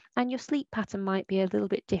UK, and your sleep pattern might be a little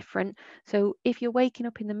bit different. So if you're waking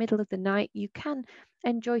up in the middle of the night, you can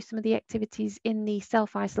enjoy some of the activities in the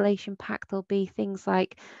self-isolation pack. There'll be things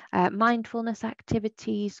like mindfulness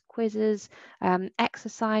activities, quizzes,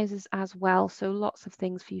 exercises as well. So lots of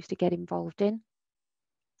things for you to get involved in.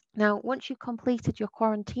 Now, once you've completed your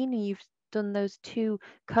quarantine and you've done those 2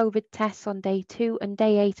 COVID tests on day 2 and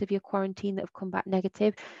day 8 of your quarantine that have come back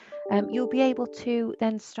negative, you'll be able to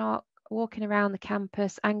then start walking around the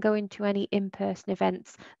campus and going to any in-person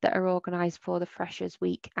events that are organised for the Freshers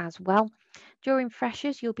Week as well. During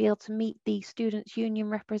Freshers, you'll be able to meet the Students' Union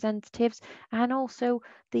representatives and also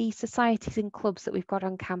the societies and clubs that we've got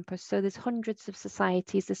on campus. So there's hundreds of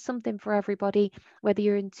societies. There's something for everybody, whether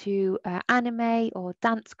you're into anime or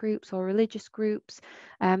dance groups or religious groups.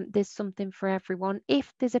 There's something for everyone.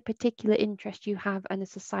 If there's a particular interest you have and a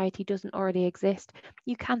society doesn't already exist,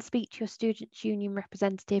 you can speak to your Students' Union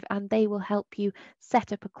representative and they will help you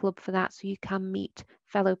set up a club for that so you can meet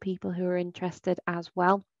fellow people who are interested as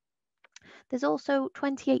well. There's also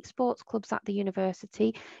 28 sports clubs at the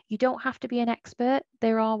university. You don't have to be an expert.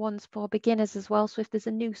 There are ones for beginners as well. So if there's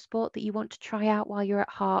a new sport that you want to try out while you're at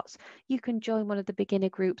Hearts, you can join one of the beginner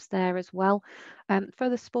groups there as well. For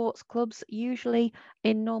the sports clubs, usually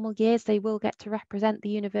in normal years, they will get to represent the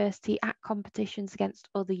university at competitions against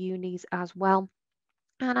other unis as well.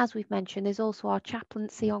 And as we've mentioned, there's also our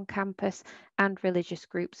chaplaincy on campus and religious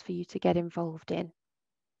groups for you to get involved in.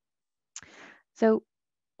 So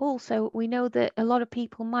also, we know that a lot of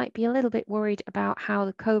people might be a little bit worried about how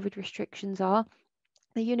the COVID restrictions are.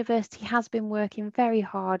 The university has been working very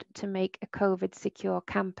hard to make a COVID secure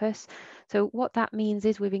campus. So what that means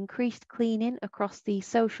is we've increased cleaning across the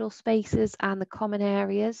social spaces and the common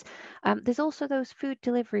areas. There's also those food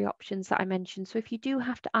delivery options that I mentioned. So if you do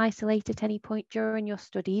have to isolate at any point during your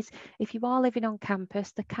studies, if you are living on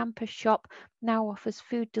campus, the campus shop now offers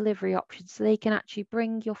food delivery options. So they can actually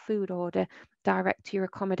bring your food order direct to your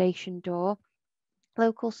accommodation door.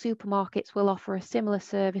 Local supermarkets will offer a similar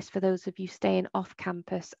service for those of you staying off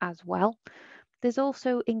campus as well. There's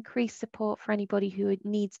also increased support for anybody who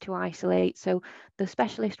needs to isolate. So the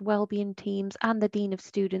specialist wellbeing teams and the Dean of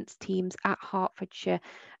Students teams at Hertfordshire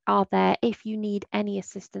are there if you need any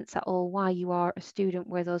assistance at all while you are a student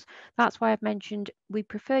with us. That's why I've mentioned we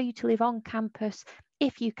prefer you to live on campus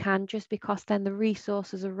if you can, just because then the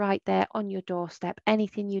resources are right there on your doorstep.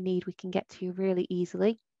 Anything you need, we can get to you really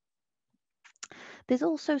easily. There's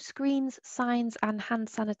also screens, signs and hand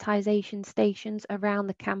sanitisation stations around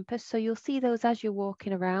the campus. So you'll see those as you're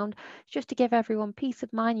walking around. Just to give everyone peace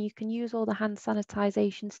of mind, you can use all the hand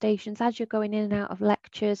sanitisation stations as you're going in and out of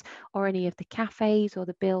lectures or any of the cafes or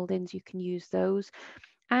the buildings, you can use those.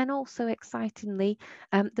 And also excitingly,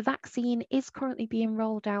 the vaccine is currently being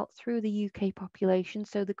rolled out through the UK population.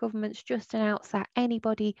 So the government's just announced that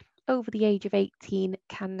anybody over the age of 18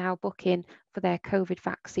 can now book in for their COVID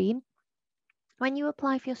vaccine. When you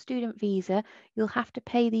apply for your student visa, you'll have to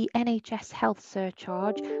pay the NHS health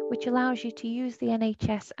surcharge, which allows you to use the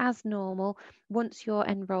NHS as normal once you're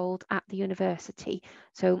enrolled at the university.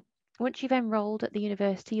 So once you've enrolled at the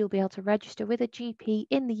university, you'll be able to register with a GP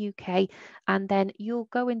in the UK, and then you'll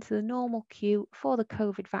go into the normal queue for the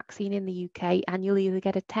COVID vaccine in the UK, and you'll either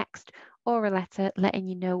get a text or a letter letting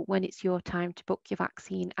you know when it's your time to book your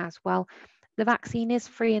vaccine as well. The vaccine is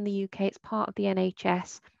free in the UK, it's part of the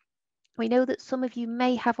NHS. We know that some of you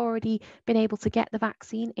may have already been able to get the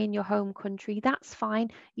vaccine in your home country. That's fine.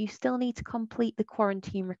 You still need to complete the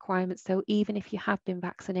quarantine requirements, though, even if you have been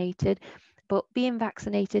vaccinated. But being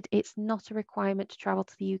vaccinated, it's not a requirement to travel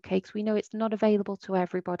to the UK because we know it's not available to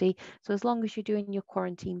everybody. So as long as you're doing your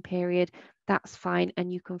quarantine period, that's fine.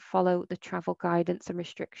 And you can follow the travel guidance and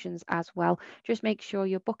restrictions as well. Just make sure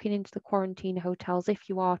you're booking into the quarantine hotels if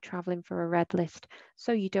you are traveling for a red list,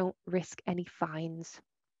 so you don't risk any fines.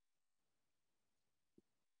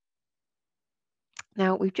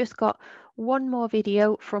 Now, we've just got one more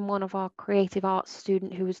video from one of our creative arts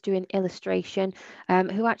student who was doing illustration,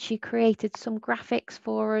 who actually created some graphics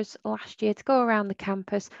for us last year to go around the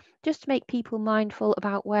campus, just to make people mindful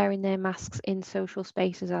about wearing their masks in social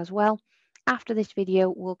spaces as well. After this video,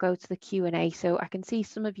 we'll go to the Q&A. So I can see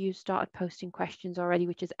some of you started posting questions already,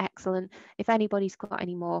 which is excellent. If anybody's got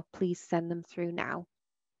any more, please send them through now.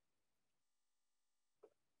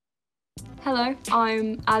 Hello,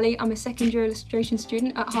 I'm Ali. I'm a second year illustration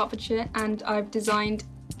student at Hertfordshire, and I've designed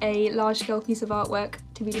a large-scale piece of artwork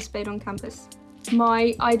to be displayed on campus.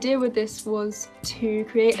 My idea with this was to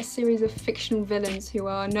create a series of fictional villains who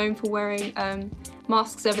are known for wearing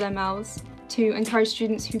masks over their mouths, to encourage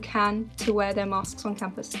students who can to wear their masks on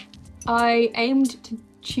campus. I aimed to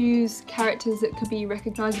choose characters that could be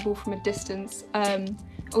recognisable from a distance,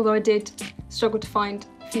 although I did struggle to find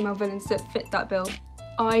female villains that fit that bill.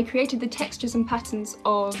 I created the textures and patterns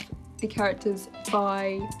of the characters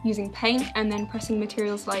by using paint and then pressing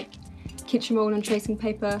materials like kitchen roll and tracing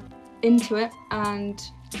paper into it, and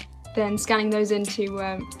then scanning those into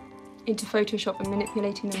into Photoshop and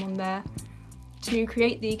manipulating them on there. To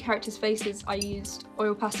create the characters' faces, I used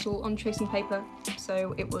oil pastel on tracing paper,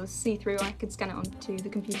 so it was see-through. I could scan it onto the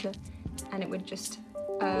computer and it would just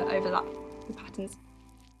overlap the patterns.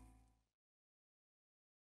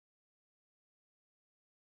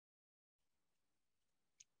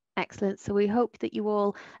 Excellent. So we hope that you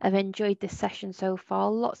all have enjoyed this session so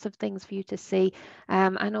far. Lots of things for you to see,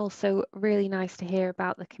 and also really nice to hear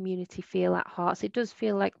about the community feel at Hearts. It does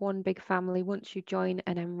feel like one big family once you join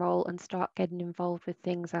and enroll and start getting involved with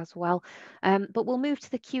things as well. But we'll move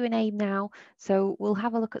to the Q&A now. So we'll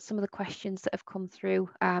have a look at some of the questions that have come through,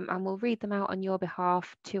 and we'll read them out on your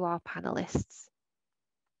behalf to our panelists.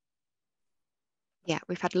 Yeah,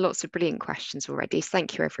 we've had lots of brilliant questions already. So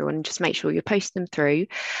thank you, everyone. Just make sure you post them through.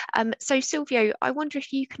 So Silvio, I wonder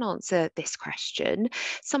if you can answer this question.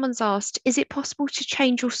 Someone's asked, is it possible to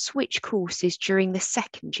change or switch courses during the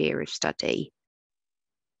second year of study?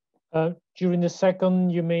 During the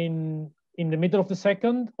second, you mean in the middle of the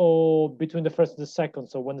second or between the first and the second?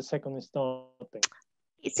 So when the second is starting?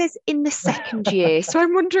 It says in the second year. So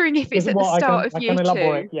I'm wondering if it's at the start of year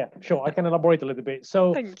two. Yeah, sure. I can elaborate a little bit.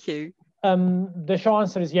 So thank you. The short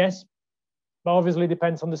answer is yes, but obviously it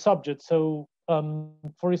depends on the subject. So,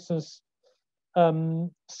 for instance,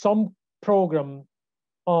 some programs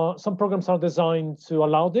are designed to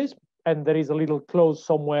allow this, and there is a little clause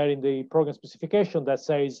somewhere in the program specification that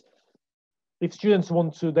says if students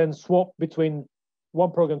want to then swap between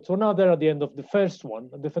one program to another at the end of the first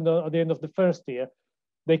one, at the end of the first year,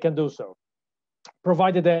 they can do so,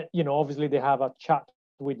 provided that obviously they have a chat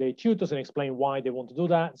with their tutors and explain why they want to do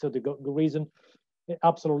that. So the reason,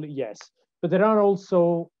 absolutely yes. But there are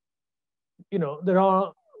also,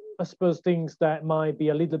 I suppose, things that might be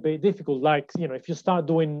a little bit difficult. Like, if you start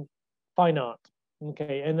doing fine art,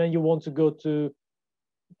 okay, and then you want to go to,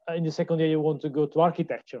 in the second year, you want to go to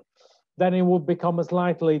architecture, then it will become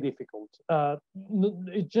slightly difficult.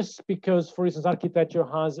 Just because, for instance, architecture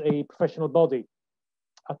has a professional body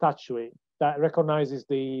attached to it that recognizes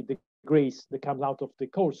the degrees that comes out of the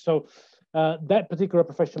course. So that particular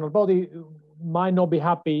professional body might not be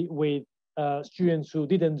happy with students who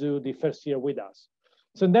didn't do the first year with us.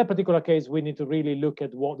 So in that particular case, we need to really look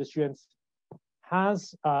at what the students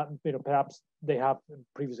has. Perhaps they have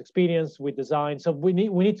previous experience with design. So we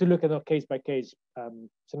need to look at a case-by-case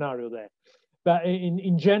scenario there. But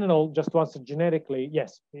in general, just to answer generically,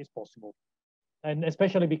 yes, it's possible. And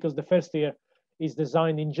especially because the first year is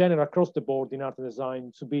designed in general across the board in art and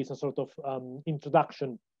design to be some sort of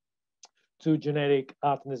introduction to generic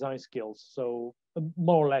art and design skills. So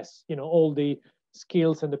more or less, all the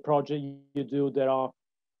skills and the project you do, there are,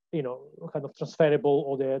 kind of transferable,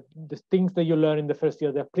 or the things that you learn in the first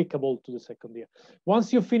year, they're applicable to the second year.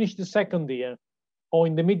 Once you finish the second year, or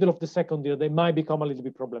in the middle of the second year, they might become a little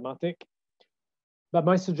bit problematic. But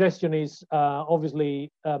my suggestion is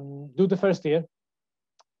obviously do the first year,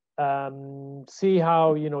 see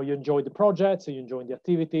how you enjoy the projects, you enjoy the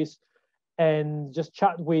activities, and just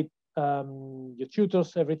chat with your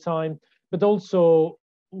tutors every time. But also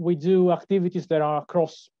we do activities that are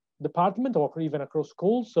across department or even across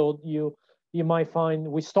schools. So you might find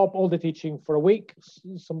we stop all the teaching for a week,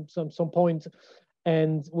 some point,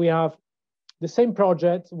 and we have the same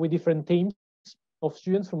project with different teams of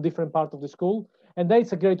students from different parts of the school. And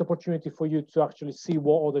that's a great opportunity for you to actually see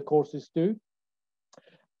what other courses do.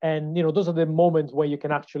 And those are the moments where you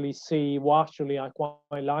can actually see, well, actually, I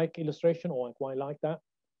quite like illustration, or I quite like that.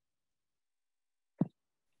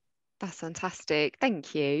 That's fantastic.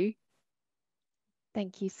 Thank you.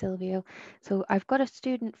 Thank you, Silvio. So I've got a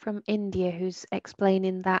student from India who's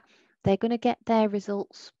explaining that they're going to get their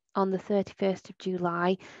results on the 31st of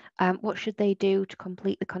July. What should they do to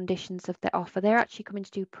complete the conditions of their offer? They're actually coming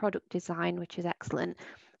to do product design, which is excellent.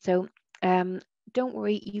 So don't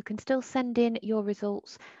worry, you can still send in your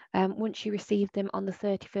results once you receive them on the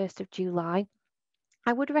 31st of July.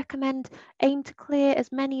 I would recommend aim to clear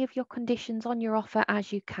as many of your conditions on your offer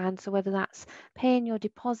as you can. So whether that's paying your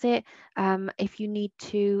deposit, if you need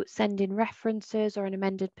to send in references or an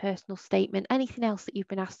amended personal statement, anything else that you've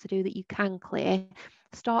been asked to do that you can clear,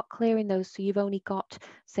 start clearing those so you've only got,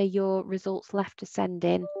 say, your results left to send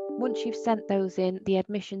in. Once you've sent those in, the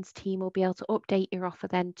admissions team will be able to update your offer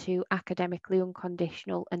then to academically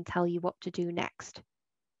unconditional and tell you what to do next.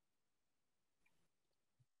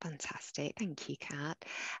 Fantastic, thank you, Kat.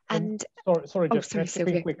 And sorry, just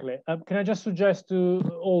quickly. Can I just suggest to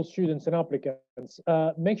all students and applicants,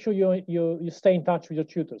 make sure you stay in touch with your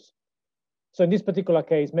tutors. So in this particular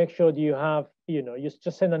case, make sure that you have, you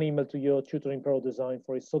just send an email to your tutor in Pro Design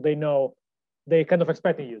for it, so they know, they're kind of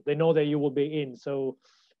expecting you. They know that you will be in. So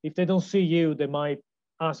if they don't see you, they might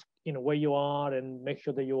ask, where you are and make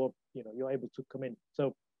sure that you're able to come in.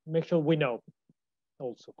 So make sure we know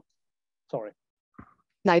also. Sorry.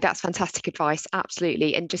 No, that's fantastic advice,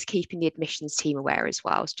 absolutely. And just keeping the admissions team aware as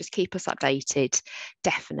well. So just keep us updated,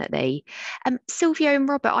 definitely. Silvio and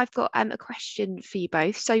Robert, I've got a question for you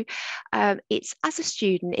both. So it's, as a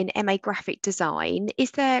student in MA Graphic Design,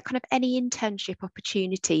 is there kind of any internship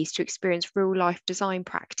opportunities to experience real life design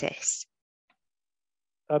practice?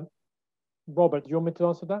 Robert, do you want me to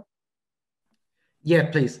answer that?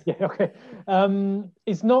 Yeah, please. Yeah, okay.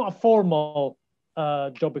 It's not a formal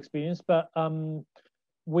job experience, but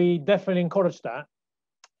we definitely encourage that.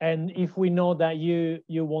 And if we know that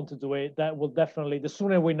you want to do it, that will definitely, the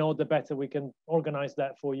sooner we know, the better we can organize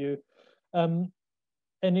that for you. And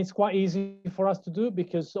it's quite easy for us to do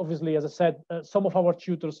because obviously, as I said, some of our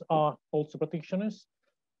tutors are also practitioners,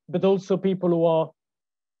 but also people who are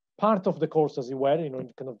part of the course, as it were, in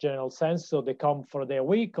kind of general sense. So they come for a day a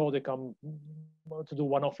week, or they come to do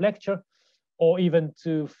one-off lecture, or even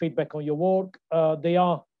to feedback on your work. They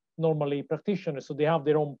are normally practitioners, so they have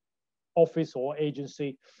their own office or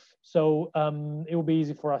agency. So it will be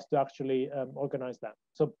easy for us to actually organize that.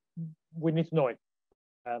 So we need to know it.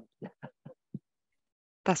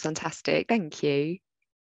 That's fantastic. Thank you.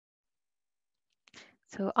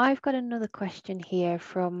 So I've got another question here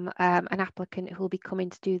from an applicant who will be coming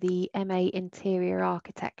to do the MA Interior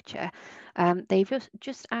Architecture. They've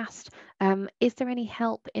just asked, is there any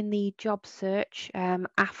help in the job search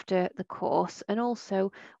after the course? And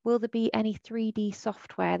also, will there be any 3D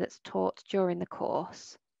software that's taught during the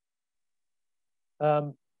course?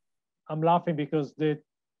 I'm laughing because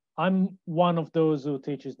I'm one of those who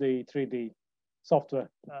teaches the 3D software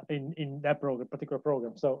in that particular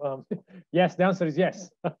program. So yes, the answer is yes.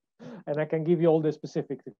 And I can give you all the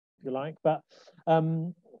specifics if you like. But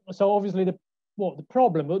so obviously the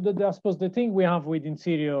problem, I suppose the thing we have with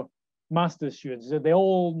interior master students is that they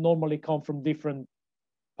all normally come from different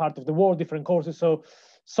parts of the world, different courses. So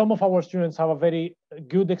some of our students have a very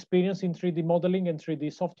good experience in 3D modeling and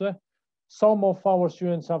 3D software. Some of our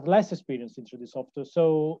students have less experience in 3D software.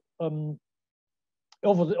 So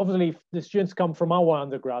obviously, if the students come from our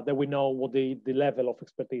undergrad, then we know what the level of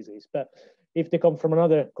expertise is. But if they come from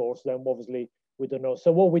another course, then obviously we don't know.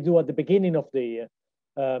 So what we do at the beginning of the year,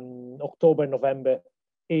 October, November,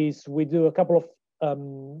 is we do a couple of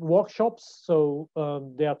workshops. So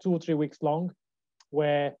they are 2 or 3 weeks long,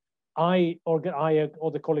 where I or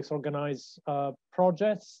the colleagues organize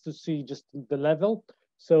projects to see just the level.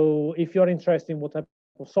 So if you're interested in what type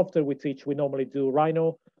of software we teach, we normally do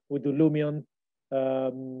Rhino, we do Lumion,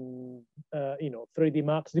 3D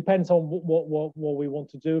Max, depends on what we want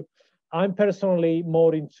to do. I'm personally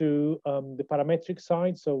more into the parametric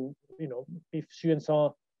side. So, if students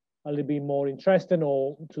are a little bit more interested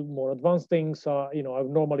or to more advanced things, I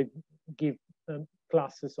would normally give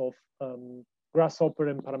classes of Grasshopper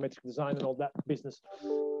and parametric design and all that business.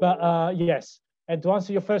 But yes, and to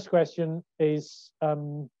answer your first question is,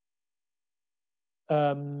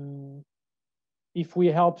 if we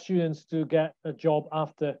help students to get a job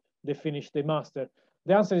after they finish their master?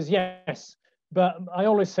 The answer is yes. But I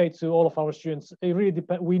always say to all of our students, it really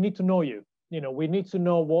depends. We need to know you. We need to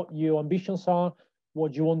know what your ambitions are,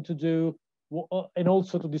 what you want to do, and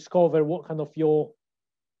also to discover what kind of your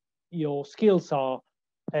skills are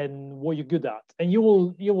and what you're good at. And you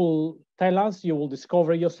will tell us, you will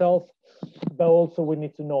discover yourself, but also we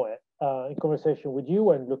need to know it in conversation with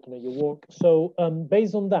you and looking at your work. So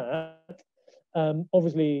based on that,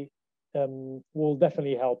 obviously, will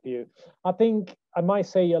definitely help you. I think I might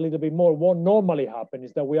say a little bit more. What normally happens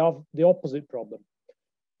is that we have the opposite problem,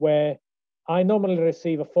 where I normally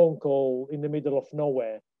receive a phone call in the middle of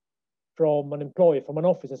nowhere from an employer, from an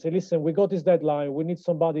office, and say, listen, we got this deadline. We need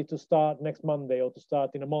somebody to start next Monday or to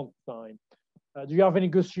start in a month's time. Do you have any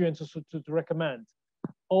good students to recommend?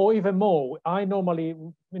 Or even more, I normally,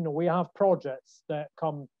 we have projects that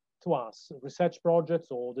come to us, research projects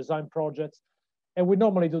or design projects, and we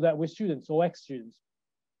normally do that with students or ex-students.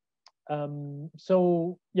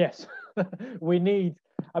 So yes, we need.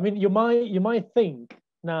 I mean, you might think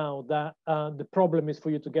now that the problem is for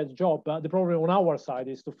you to get a job, but the problem on our side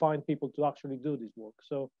is to find people to actually do this work.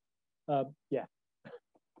 So yeah,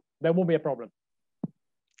 that won't be a problem.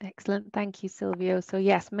 Excellent. Thank you, Silvio. So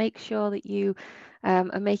yes, make sure that you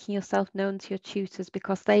are making yourself known to your tutors,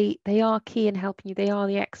 because they are key in helping you. They are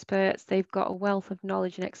the experts. They've got a wealth of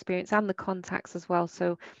knowledge and experience and the contacts as well.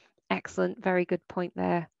 So excellent. Very good point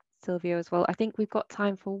there, Silvio, as well. I think we've got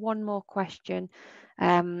time for one more question,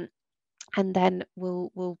 and then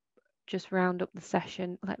we'll just round up the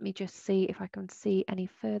session. Let me just see if I can see any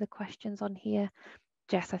further questions on here.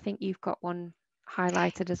 Jess, I think you've got one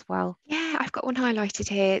highlighted as well? Yeah, I've got one highlighted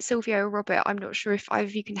here. Silvio or Robert, I'm not sure if either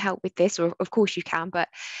of you can help with this, or of course you can, but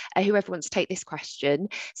whoever wants to take this question.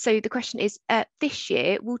 So the question is, this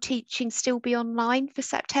year, will teaching still be online for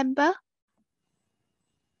September?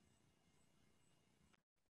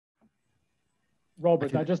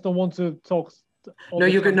 Robert, I just don't want to talk. No,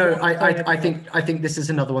 you can. No, I think this is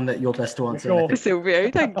another one that you're best to answer. Sure. Silvio,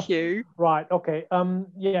 thank you. Right. Okay.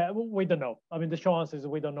 Yeah, we don't know. I mean, the short answer is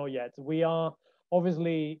we don't know yet. We are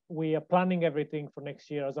planning everything for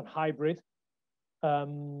next year as a hybrid.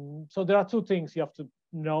 So there are two things you have to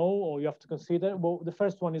know or you have to consider. Well, the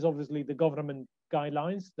first one is obviously the government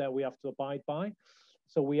guidelines that we have to abide by.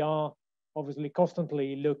 So we are obviously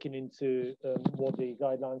constantly looking into what the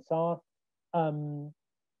guidelines are.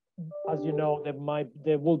 As you know,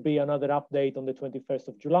 there will be another update on the 21st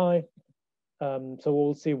of July. So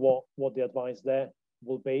we'll see what the advice there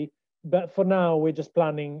will be. But for now, we're just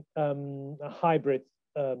planning a hybrid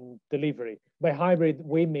delivery. By hybrid,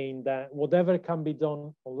 we mean that whatever can be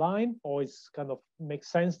done online or is kind of makes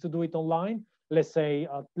sense to do it online, let's say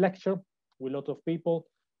a lecture with a lot of people,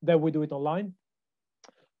 then we do it online.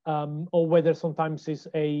 Or whether sometimes it's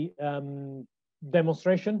a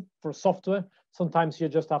demonstration for software. Sometimes you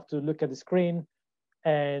just have to look at the screen,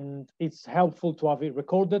 and it's helpful to have it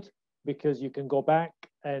recorded because you can go back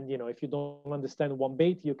and, you know, if you don't understand one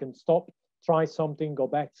bit, you can stop, try something, go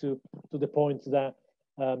back to the points that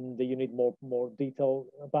you need more detail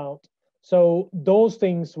about. So those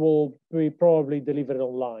things will be probably delivered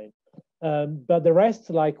online. But the rest,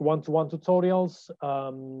 like one-to-one tutorials,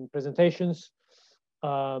 presentations,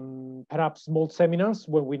 perhaps small seminars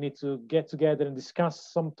where we need to get together and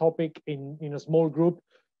discuss some topic in a small group,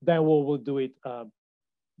 then we'll do it,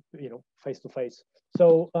 you know, face to face.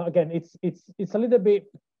 So again, it's a little bit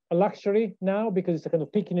a luxury now because it's a kind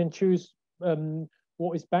of picking and choose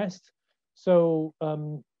what is best. So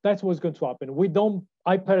that's what's going to happen.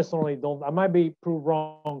 I personally don't. I might be proved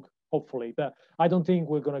wrong, hopefully, but I don't think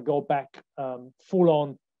we're going to go back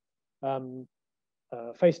full on.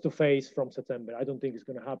 Face-to-face from September. I don't think it's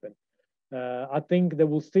going to happen. I think there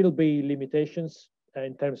will still be limitations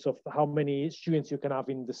in terms of how many students you can have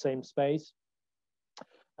in the same space.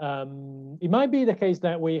 It might be the case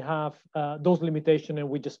that we have those limitations and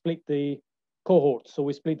we just split the cohorts. So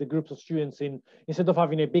we split the groups of students instead of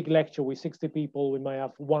having a big lecture with 60 people, we might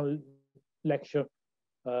have one lecture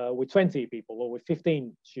with 20 people or with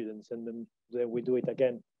 15 students, and then we do it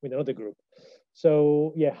again with another group.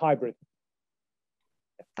 So yeah, hybrid.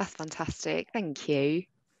 That's fantastic. Thank you.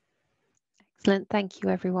 Excellent. Thank you,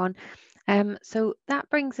 everyone. So that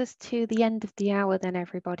brings us to the end of the hour then,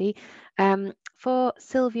 everybody. For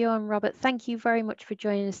Silvio and Robert, thank you very much for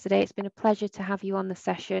joining us today. It's been a pleasure to have you on the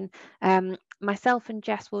session. Myself and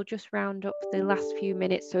Jess will just round up the last few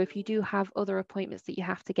minutes. So if you do have other appointments that you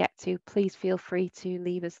have to get to, please feel free to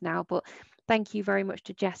leave us now. But thank you very much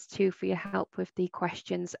to Jess too for your help with the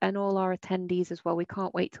questions, and all our attendees as well. We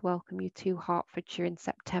can't wait to welcome you to Hertfordshire in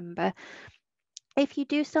September. If you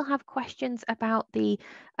do still have questions about the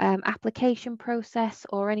application process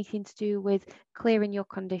or anything to do with clearing your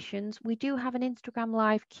conditions, we do have an Instagram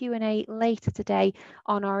Live Q&A later today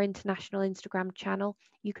on our international Instagram channel.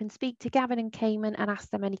 You can speak to Gavin and Cayman and ask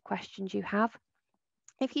them any questions you have.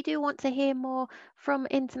 If you do want to hear more from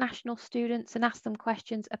international students and ask them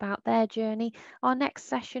questions about their journey, our next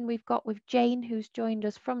session we've got with Jane, who's joined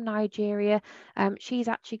us from Nigeria. She's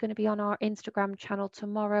actually going to be on our Instagram channel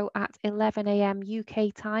tomorrow at 11 AM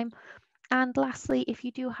UK time. And lastly, if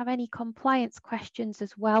you do have any compliance questions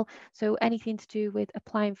as well, so anything to do with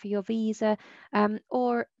applying for your visa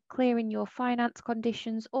or clearing your finance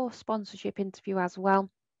conditions or sponsorship interview as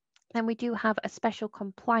well, then we do have a special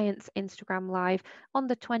compliance Instagram Live on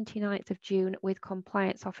the 29th of June with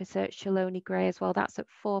Compliance Officer Shaloni Gray as well. That's at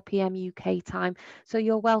 4 PM UK time. So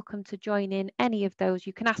you're welcome to join in any of those.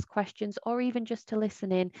 You can ask questions or even just to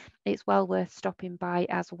listen in. It's well worth stopping by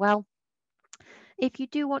as well. If you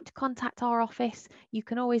do want to contact our office, you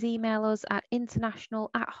can always email us at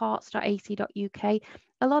international@herts.ac.uk.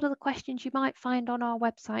 A lot of the questions you might find on our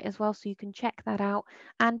website as well, so you can check that out.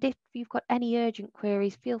 And if you've got any urgent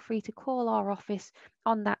queries, feel free to call our office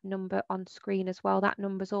on that number on screen as well. That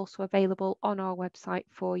number is also available on our website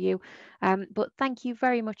for you. But thank you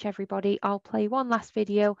very much, everybody. I'll play one last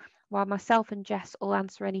video while myself and Jess will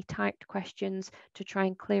answer any typed questions to try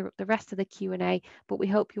and clear up the rest of the Q&A, but we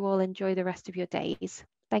hope you all enjoy the rest of your days.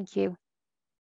 Thank you.